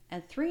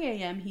 At 3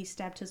 a.m., he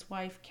stabbed his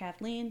wife,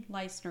 Kathleen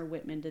Leisner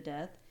Whitman, to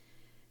death.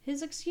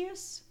 His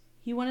excuse?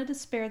 He wanted to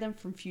spare them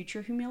from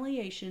future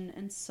humiliation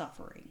and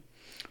suffering.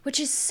 Which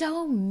is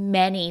so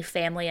many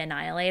family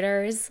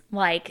annihilators.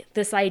 Like,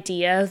 this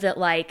idea that,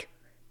 like,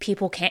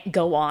 people can't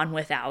go on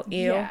without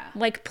you. Yeah.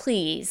 Like,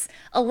 please,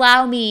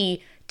 allow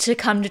me to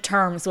come to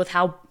terms with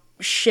how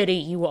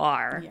shitty you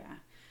are. Yeah.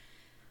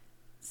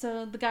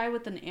 So, the guy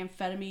with an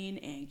amphetamine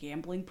and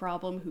gambling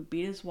problem who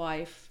beat his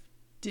wife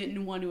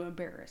didn't want to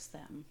embarrass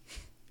them.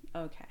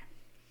 Okay.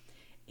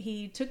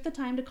 He took the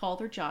time to call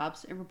their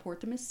jobs and report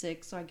them as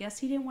sick, so I guess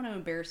he didn't want to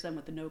embarrass them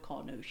with a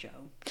no-call,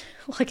 no-show.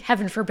 Like,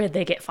 heaven forbid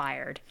they get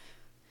fired.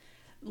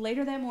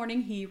 Later that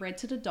morning, he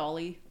rented a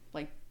dolly,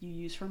 like you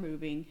use for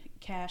moving,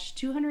 cashed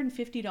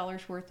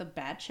 $250 worth of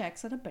bad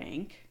checks at a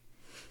bank,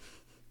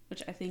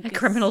 which I think a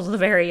criminal to the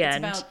very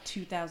end. It's about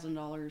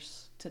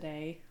 $2,000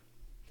 today.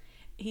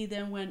 He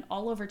then went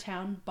all over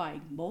town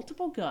buying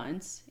multiple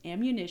guns,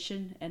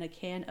 ammunition, and a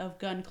can of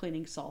gun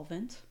cleaning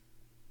solvent.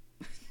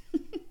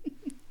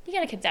 You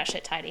gotta keep that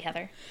shit tidy,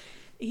 Heather.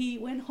 He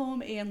went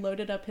home and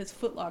loaded up his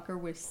footlocker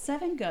with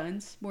 7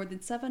 guns, more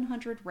than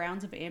 700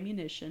 rounds of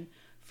ammunition,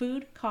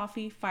 food,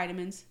 coffee,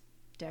 vitamins,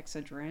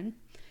 Dexedrine,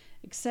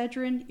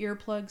 Excedrin,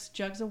 earplugs,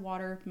 jugs of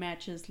water,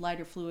 matches,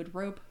 lighter fluid,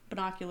 rope,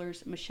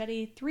 binoculars,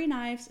 machete, 3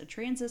 knives, a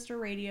transistor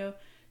radio,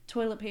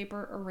 toilet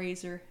paper, a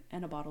razor,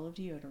 and a bottle of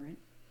deodorant.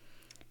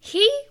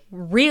 He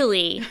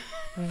really,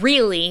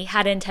 really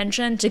had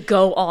intention to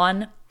go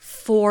on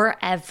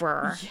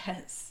forever.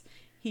 Yes.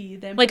 He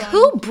then like,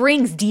 who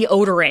brings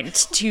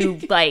deodorant to,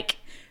 like...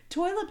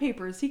 toilet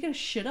paper? Is he gonna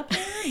shit up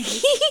there?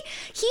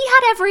 He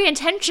had every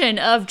intention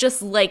of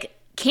just, like,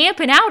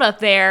 camping out up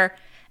there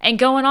and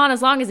going on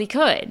as long as he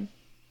could.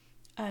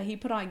 He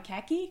put on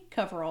khaki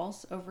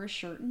coveralls over his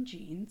shirt and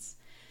jeans.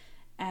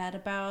 At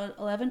about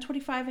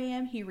 11:25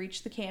 a.m., he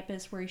reached the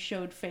campus where he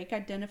showed fake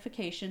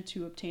identification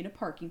to obtain a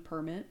parking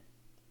permit.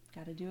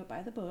 Got to do it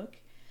by the book.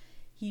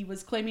 He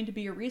was claiming to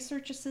be a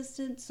research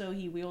assistant, so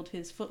he wheeled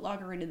his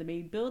footlocker into the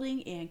main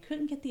building and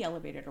couldn't get the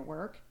elevator to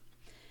work.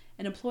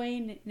 An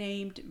employee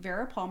named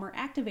Vera Palmer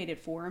activated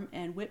for him,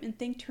 and Whitman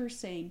thanked her,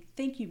 saying,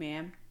 "Thank you,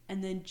 ma'am,"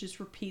 and then just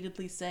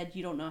repeatedly said,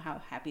 "You don't know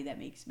how happy that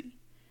makes me."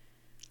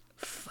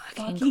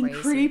 Fucking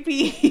crazy.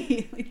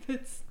 Creepy. Like,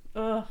 that's,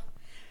 ugh.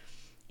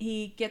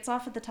 He gets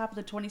off at the top of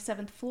the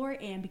 27th floor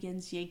and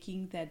begins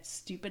yanking that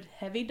stupid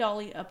heavy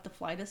dolly up the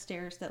flight of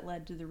stairs that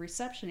led to the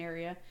reception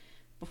area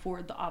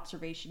before the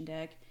observation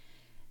deck.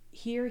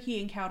 Here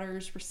he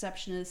encounters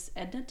receptionist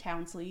Edna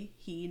Townsley.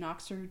 He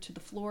knocks her to the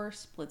floor,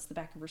 splits the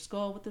back of her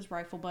skull with his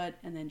rifle butt,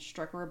 and then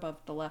struck her above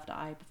the left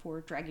eye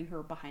before dragging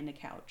her behind the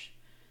couch.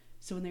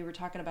 So when they were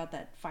talking about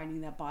that,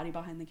 finding that body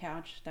behind the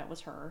couch, that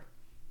was her.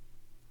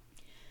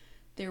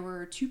 There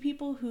were 2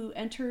 people who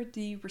entered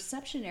the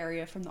reception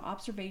area from the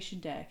observation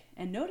deck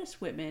and noticed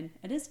Whitman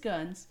and his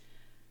guns,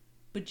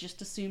 but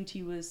just assumed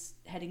he was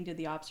heading to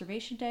the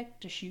observation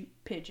deck to shoot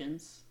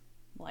pigeons,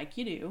 like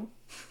you do.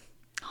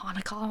 On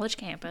a college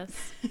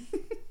campus.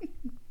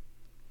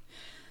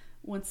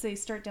 Once they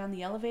start down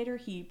the elevator,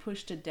 he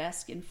pushed a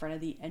desk in front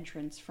of the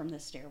entrance from the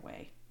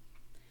stairway.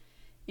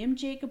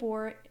 M.J.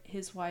 Gabor,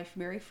 his wife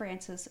Mary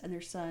Frances, and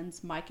their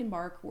sons Mike and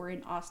Mark were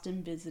in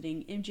Austin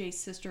visiting M.J.'s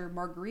sister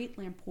Marguerite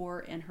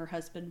Lampour and her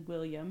husband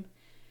William.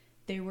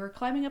 They were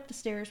climbing up the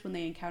stairs when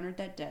they encountered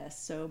that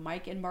desk, so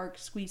Mike and Mark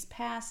squeezed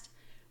past.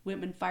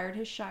 Whitman fired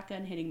his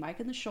shotgun, hitting Mike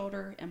in the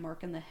shoulder and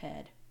Mark in the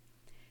head.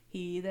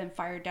 He then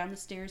fired down the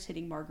stairs,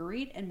 hitting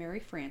Marguerite and Mary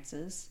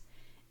Frances.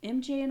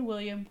 M.J. and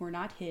William were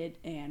not hit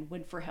and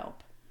went for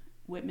help.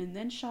 Whitman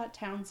then shot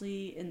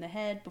Townsley in the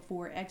head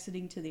before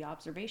exiting to the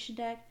observation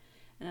deck,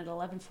 and at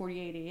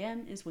 11:48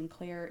 a.m. is when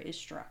Claire is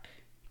struck.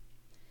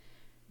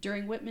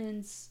 During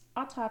Whitman's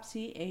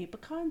autopsy, a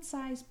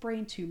pecan-sized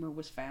brain tumor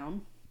was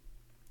found.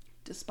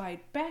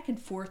 Despite back and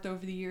forth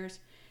over the years,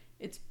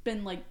 it's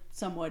been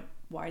somewhat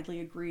widely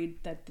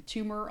agreed that the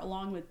tumor,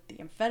 along with the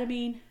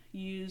amphetamine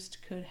used,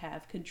 could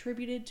have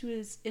contributed to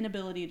his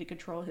inability to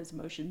control his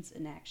emotions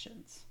and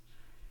actions.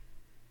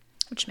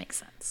 Which makes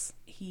sense.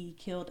 He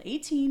killed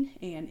 18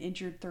 and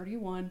injured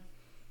 31.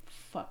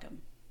 Fuck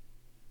him.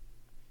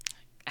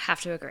 I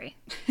have to agree.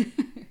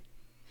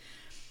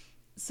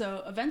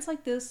 So events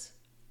like this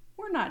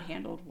were not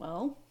handled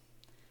well.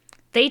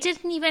 They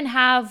didn't even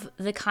have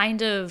the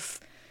kind of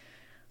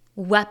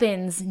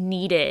weapons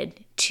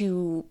needed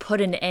to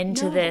put an end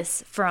to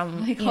this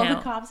from, all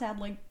the cops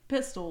had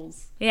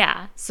pistols.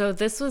 Yeah. So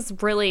this was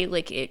really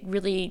it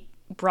really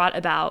brought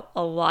about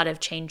a lot of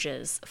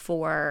changes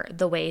for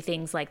the way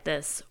things like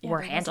this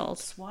were handled.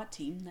 SWAT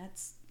team,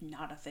 that's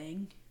not a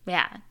thing.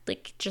 Yeah.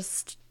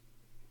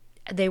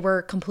 They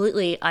were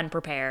completely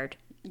unprepared.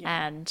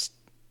 Yeah. And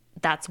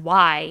that's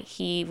why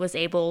he was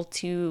able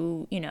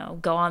to,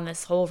 go on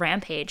this whole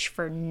rampage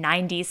for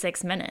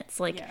 96 minutes.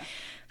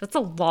 That's a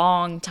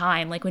long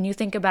time. When you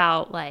think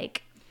about,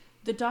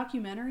 the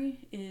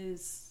documentary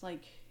is,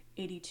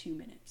 82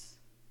 minutes.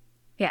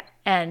 Yeah,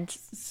 and...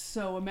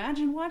 So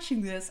imagine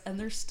watching this, and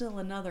there's still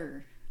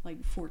another,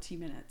 14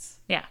 minutes.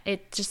 Yeah,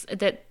 it just...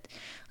 that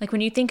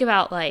when you think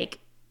about,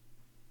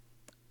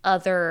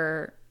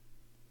 other...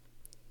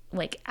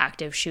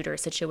 active shooter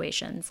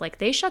situations,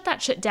 they shut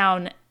that shit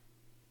down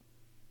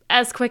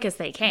as quick as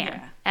they can.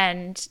 Yeah.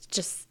 And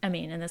just,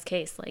 in this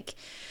case,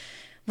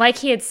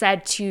 he had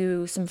said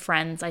to some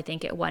friends, I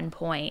think at one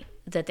point,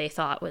 that they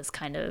thought was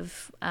kind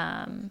of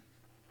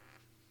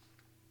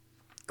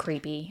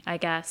creepy, I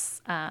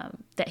guess,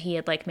 that he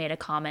had made a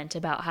comment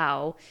about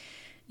how,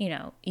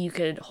 you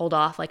could hold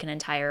off an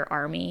entire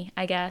army,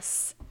 I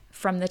guess,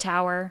 from the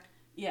tower.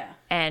 Yeah.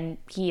 And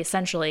he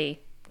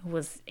essentially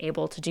was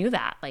able to do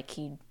that.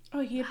 He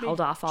had held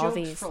off all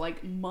these for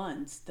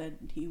months that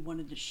he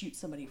wanted to shoot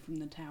somebody from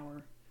the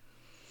tower.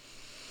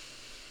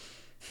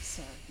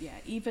 So yeah,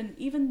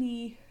 even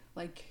the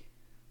like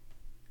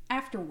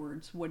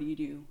afterwards, what do you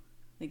do?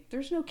 Like,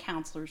 there's no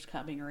counselors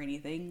coming or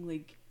anything.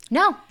 Like,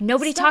 No,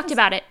 nobody stuff talked is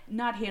about it.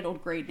 Not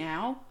handled great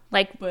now.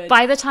 Like, But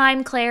by the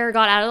time Claire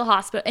got out of the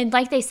hospital, and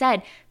like they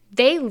said,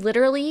 they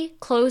literally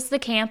closed the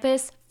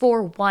campus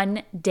for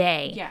 1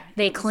 day. Yeah,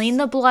 They it was- cleaned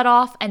the blood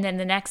off, and then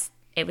the next,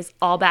 it was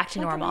all back to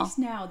like, normal. At least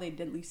now they'd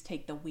at least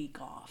take the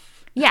week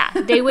off. Yeah,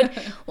 they would,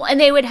 well, and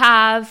they would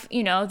have,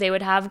 they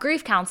would have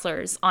grief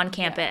counselors on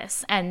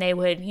campus, and they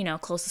would,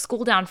 close the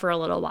school down for a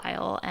little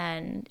while,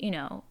 and,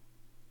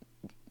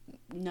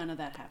 None of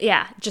that happened.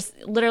 yeah, just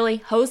literally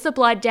hose the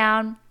blood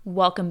down.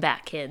 Welcome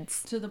back,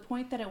 kids. To the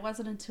point that it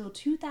wasn't until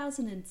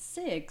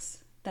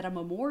 2006 that a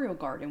memorial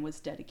garden was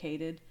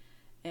dedicated,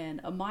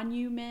 and a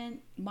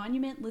monument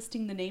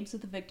listing the names of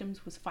the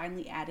victims was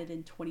finally added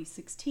in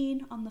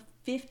 2016 on the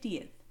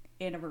 50th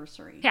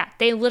anniversary. Yeah,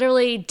 they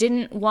literally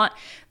didn't want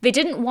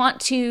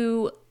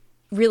to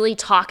really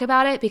talk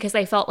about it because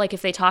they felt like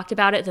if they talked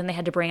about it, then they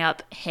had to bring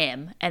up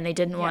him, and they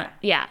didn't want,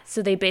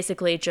 so they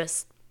basically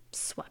just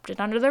swept it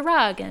under the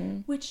rug.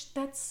 And Which,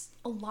 that's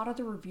a lot of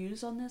the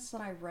reviews on this that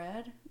I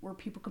read were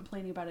people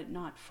complaining about it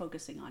not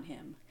focusing on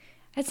him.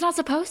 it's not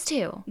supposed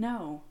to.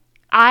 No.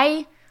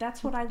 I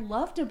That's what I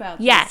loved about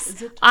this. Yes,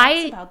 Is it talks I-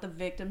 about the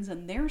victims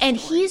and their and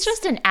stories. he's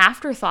just an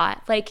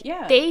afterthought. Like,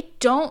 Yeah. they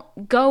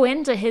don't go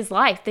into his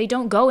life. They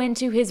don't go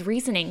into his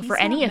reasoning for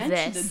He's any not of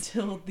mentioned this.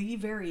 until the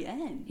very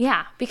end.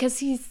 Yeah, because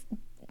he's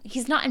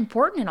not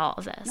important in all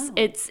of this. No.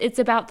 It's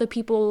about the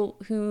people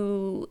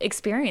who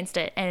experienced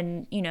it,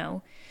 and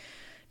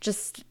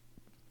just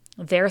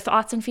their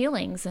thoughts and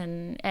feelings,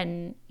 and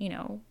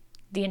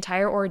the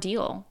entire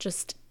ordeal.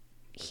 Just,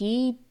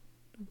 he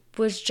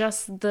was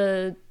just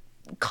the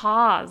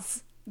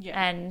cause.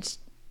 Yeah. And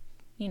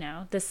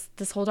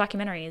this whole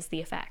documentary is the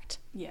effect.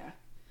 Yeah.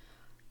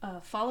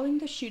 Following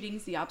the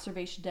shootings, the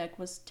observation deck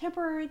was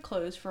temporarily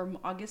closed from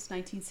August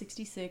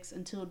 1966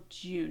 until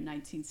June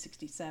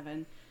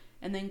 1967,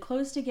 and then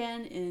closed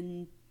again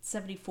in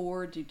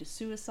 74 due to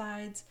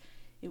suicides.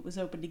 It was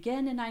opened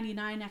again in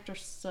 99 after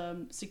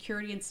some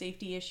security and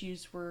safety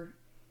issues were...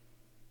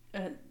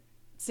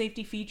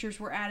 safety features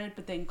were added,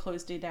 but then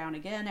closed it down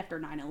again after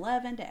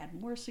 9/11 to add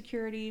more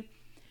security.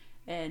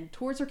 And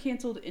tours are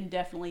canceled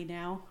indefinitely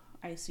now.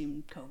 I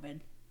assume COVID.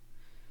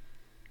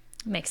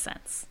 Makes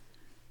sense.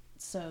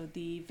 So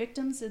the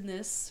victims in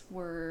this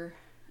were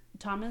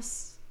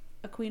Thomas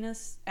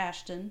Aquinas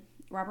Ashton,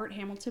 Robert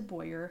Hamilton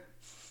Boyer,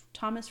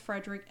 Thomas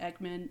Frederick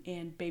Eggman,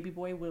 and Baby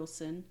Boy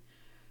Wilson,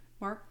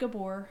 Mark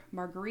Gabor,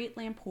 Marguerite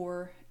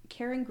Lampour,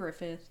 Karen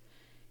Griffith,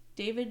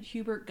 David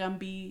Hubert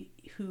Gumby,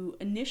 who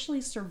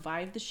initially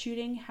survived the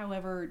shooting.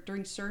 However,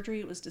 during surgery,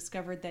 it was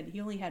discovered that he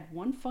only had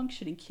one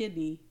functioning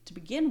kidney to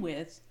begin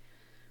with,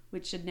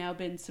 which had now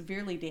been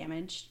severely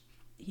damaged.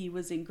 He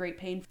was in great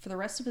pain for the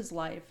rest of his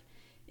life.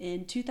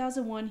 In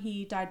 2001,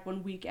 he died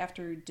 1 week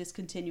after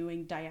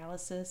discontinuing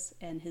dialysis,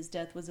 and his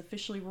death was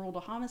officially ruled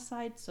a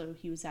homicide, so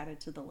he was added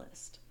to the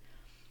list.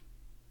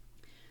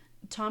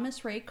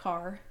 Thomas Ray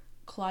Carr,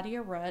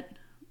 Claudia Rutt,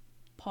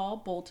 Paul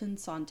Bolton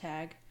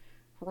Sontag,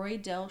 Roy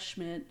Dell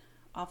Schmidt,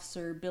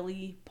 Officer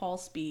Billy Paul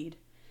Speed,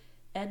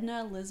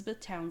 Edna Elizabeth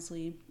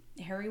Townsley,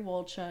 Harry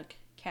Wolchuk,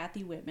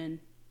 Kathy Whitman,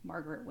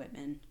 Margaret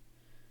Whitman.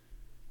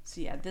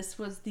 So yeah, this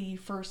was the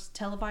first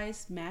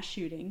televised mass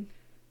shooting,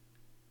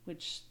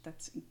 which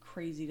that's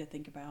crazy to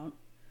think about.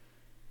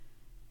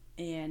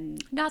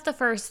 And Not the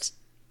first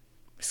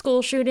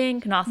school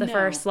shooting, not the No.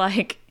 first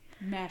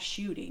mass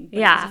shooting, but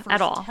Yeah, it was the first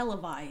at all.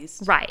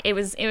 televised. right. It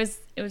was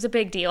a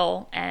big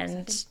deal, I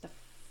and think the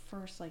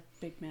first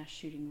big mass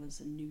shooting was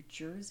in New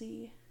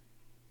Jersey.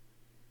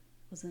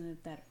 Wasn't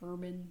it that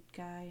Urban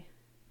guy?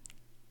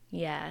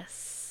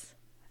 yes.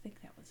 I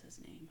think that was his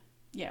name.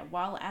 Yeah,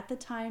 while at the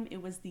time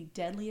it was the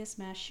deadliest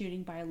mass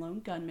shooting by a lone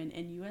gunman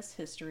in U.S.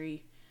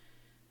 history,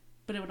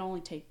 but it would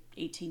only take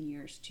 18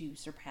 years to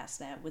surpass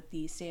that with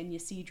the San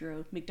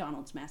Ysidro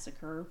McDonald's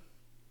massacre.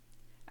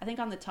 I think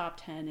on the top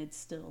 10 it's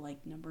still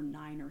number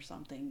 9 or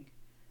something.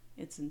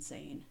 It's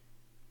insane.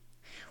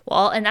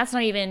 Well, and that's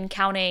not even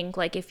counting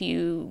if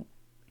you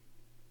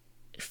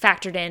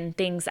factored in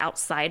things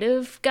outside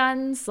of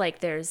guns,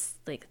 there's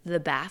the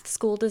Bath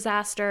school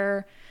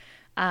disaster,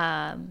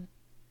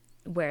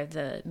 where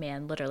the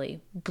man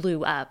literally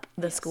blew up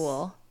the Yes.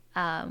 school.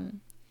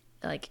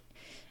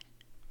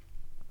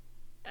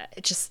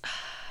 It just,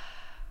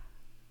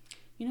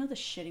 You know the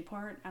shitty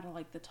part out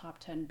of the top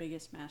 10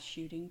 biggest mass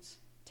shootings?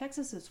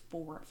 Texas is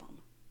 4 of them.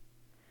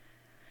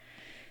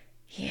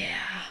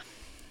 yeah.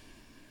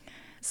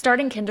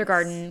 Starting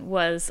kindergarten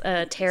was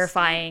a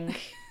terrifying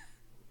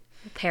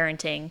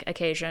parenting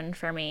occasion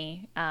for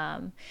me,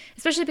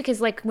 especially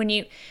because when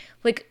you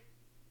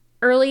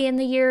early in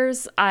the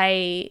years,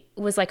 I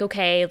was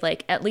okay,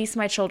 at least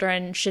my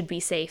children should be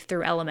safe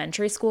through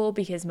elementary school,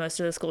 because most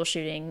of the school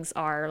shootings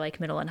are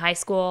middle and high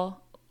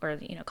school, or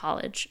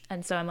college.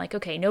 And so I'm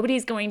okay,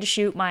 nobody's going to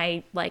shoot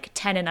my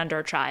 10 and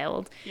under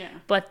child. Yeah.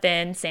 But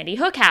then Sandy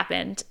Hook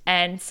happened,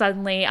 and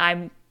suddenly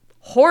I'm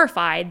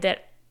horrified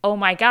that oh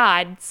my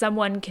God,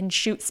 someone can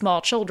shoot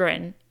small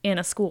children in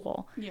a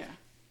school. Yeah.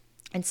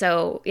 And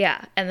so,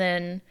 yeah. And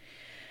then,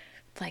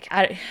 like,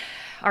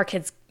 our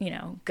kids,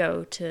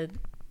 go to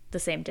the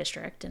same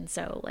district. And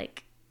so,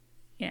 like,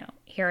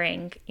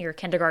 hearing your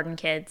kindergarten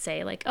kids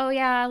say, like, oh,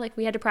 yeah, like,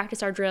 we had to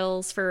practice our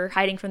drills for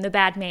hiding from the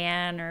bad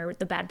man or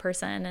the bad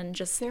person. And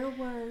just. There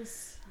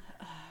was,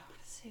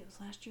 let's see, it was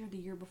last year or the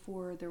year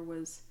before, there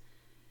was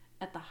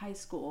at the high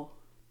school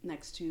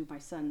next to my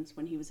son's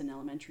when he was in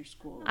elementary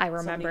school. I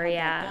remember,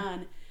 yeah. That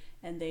gun,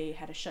 and they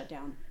had to shut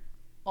down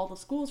all the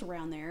schools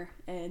around there.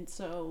 And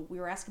so we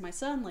were asking my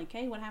son, like,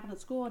 hey, what happened at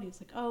school? And he was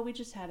like, oh, we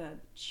just had a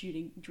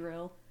shooting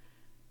drill.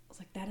 I was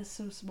like, that is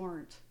so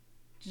smart.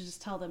 To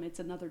just tell them it's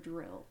another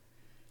drill.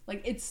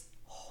 Like, it's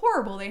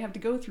horrible they have to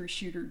go through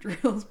shooter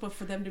drills, but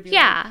for them to be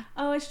like,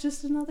 oh, it's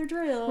just another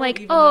drill.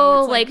 Like, even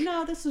though it's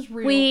no, this is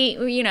real.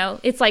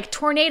 It's like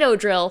tornado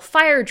drill,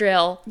 fire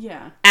drill,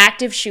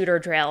 active shooter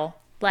drill.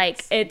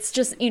 Like, it's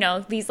just,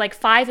 these like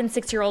 5 and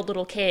 6 year old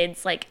little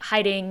kids, like,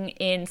 hiding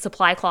in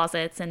supply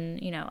closets and,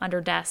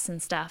 under desks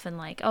and stuff. And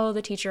like, oh,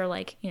 the teacher,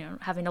 like,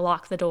 having to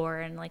lock the door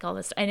and like all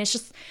this. And it's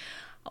just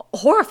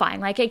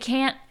horrifying. Like, I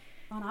can't.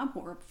 And I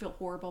feel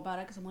horrible about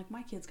it because I'm like,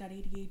 my kid's got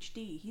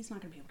ADHD. He's not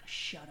going to be able to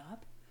shut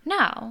up.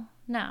 No.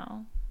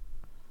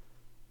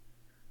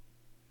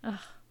 Ugh.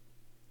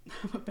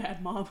 I'm a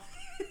bad mom.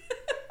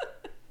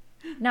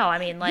 No, I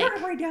mean, like, you're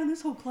right down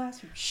this whole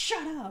classroom.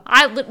 Shut up.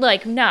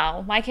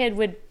 No, my kid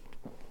would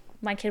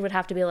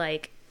have to be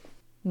like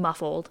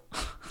muffled.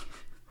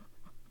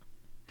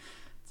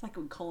 It's like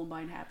when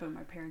Columbine happened,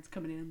 my parents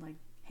coming in like,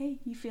 hey,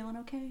 you feeling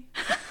okay?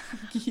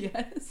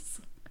 Yes.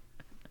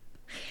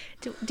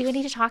 Do we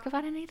need to talk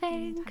about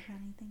anything?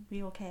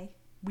 We okay?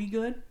 We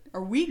good?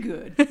 Are we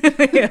good?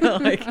 Yeah,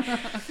 like.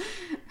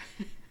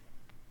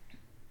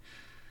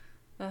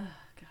 Oh,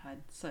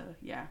 God. So,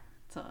 yeah.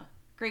 It's a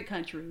great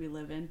country we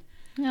live in.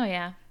 Oh,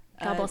 yeah.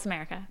 God bless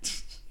America.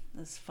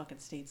 This fucking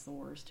state's the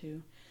worst,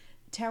 too.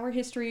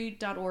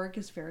 TowerHistory.org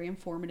is very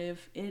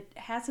informative. It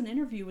has an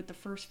interview with the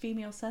first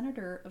female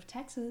senator of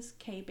Texas,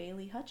 Kay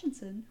Bailey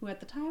Hutchinson, who at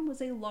the time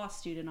was a law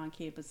student on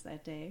campus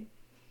that day.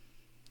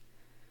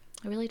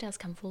 It really does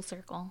come full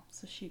circle.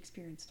 So she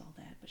experienced all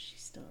that, but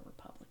she's still a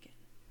Republican.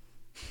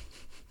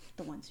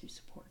 The ones who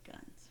support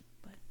guns,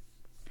 but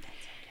that's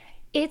okay.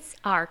 It's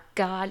our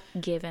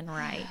God-given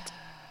right.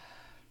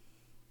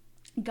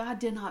 God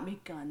did not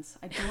make guns.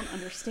 I don't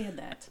understand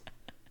that.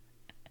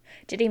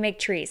 Did he make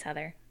trees,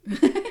 Heather?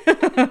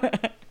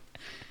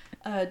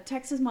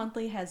 Texas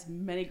Monthly has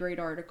many great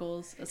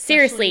articles.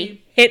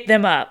 Seriously, hit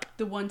them up.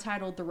 The one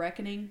titled The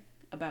Reckoning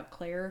about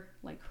Claire,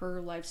 like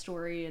her life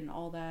story and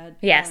all that.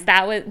 Yes,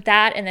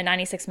 that and the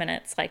 96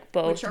 Minutes, like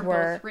both were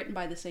both written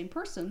by the same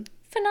person.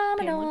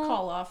 Phenomenal. Pamela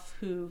Koloff,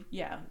 who,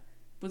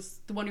 was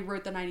the one who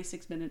wrote the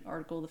 96-minute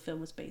article the film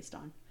was based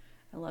on.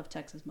 I love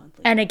Texas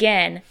Monthly. And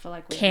again,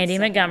 like Candy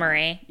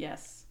Montgomery.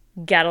 Yes.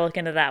 Gotta look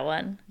into that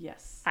one.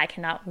 Yes. I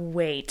cannot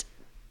wait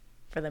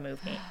for the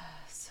movie.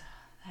 So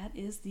that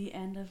is the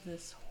end of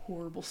this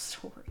horrible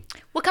story.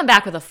 We'll come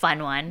back with a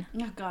fun one.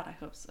 Oh, God, I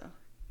hope so.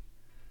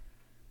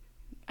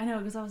 I know,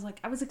 because I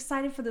was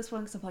excited for this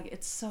one because I'm like,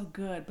 it's so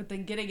good. But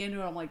then getting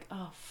into it, I'm like,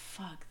 oh,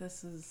 fuck,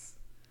 this is...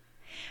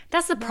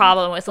 That's the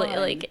problem with,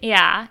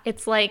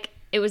 it's like,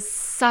 it was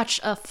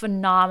such a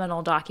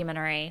phenomenal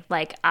documentary.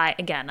 Like, I'm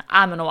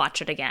going to watch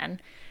it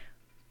again.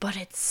 But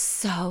it's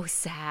so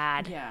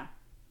sad. Yeah.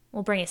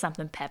 We'll bring you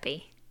something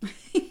peppy.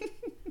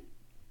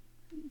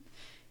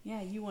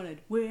 Yeah, you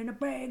wanted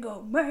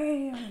Winnebago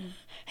Man.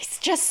 He's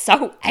just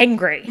so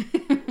angry.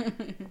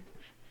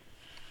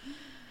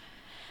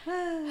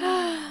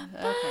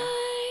 Okay.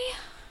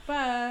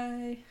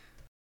 Bye.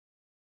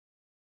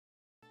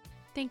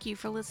 Thank you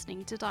for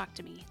listening to Doc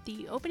to Me.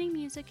 The opening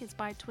music is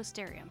by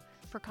Twisterium.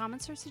 For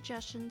comments or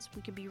suggestions,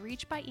 we can be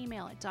reached by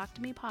email at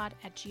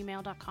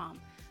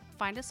doctomepod@gmail.com.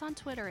 Find us on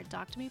Twitter at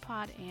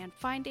doctomepod and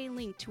find a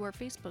link to our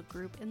Facebook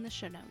group in the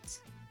show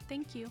notes.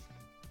 Thank you.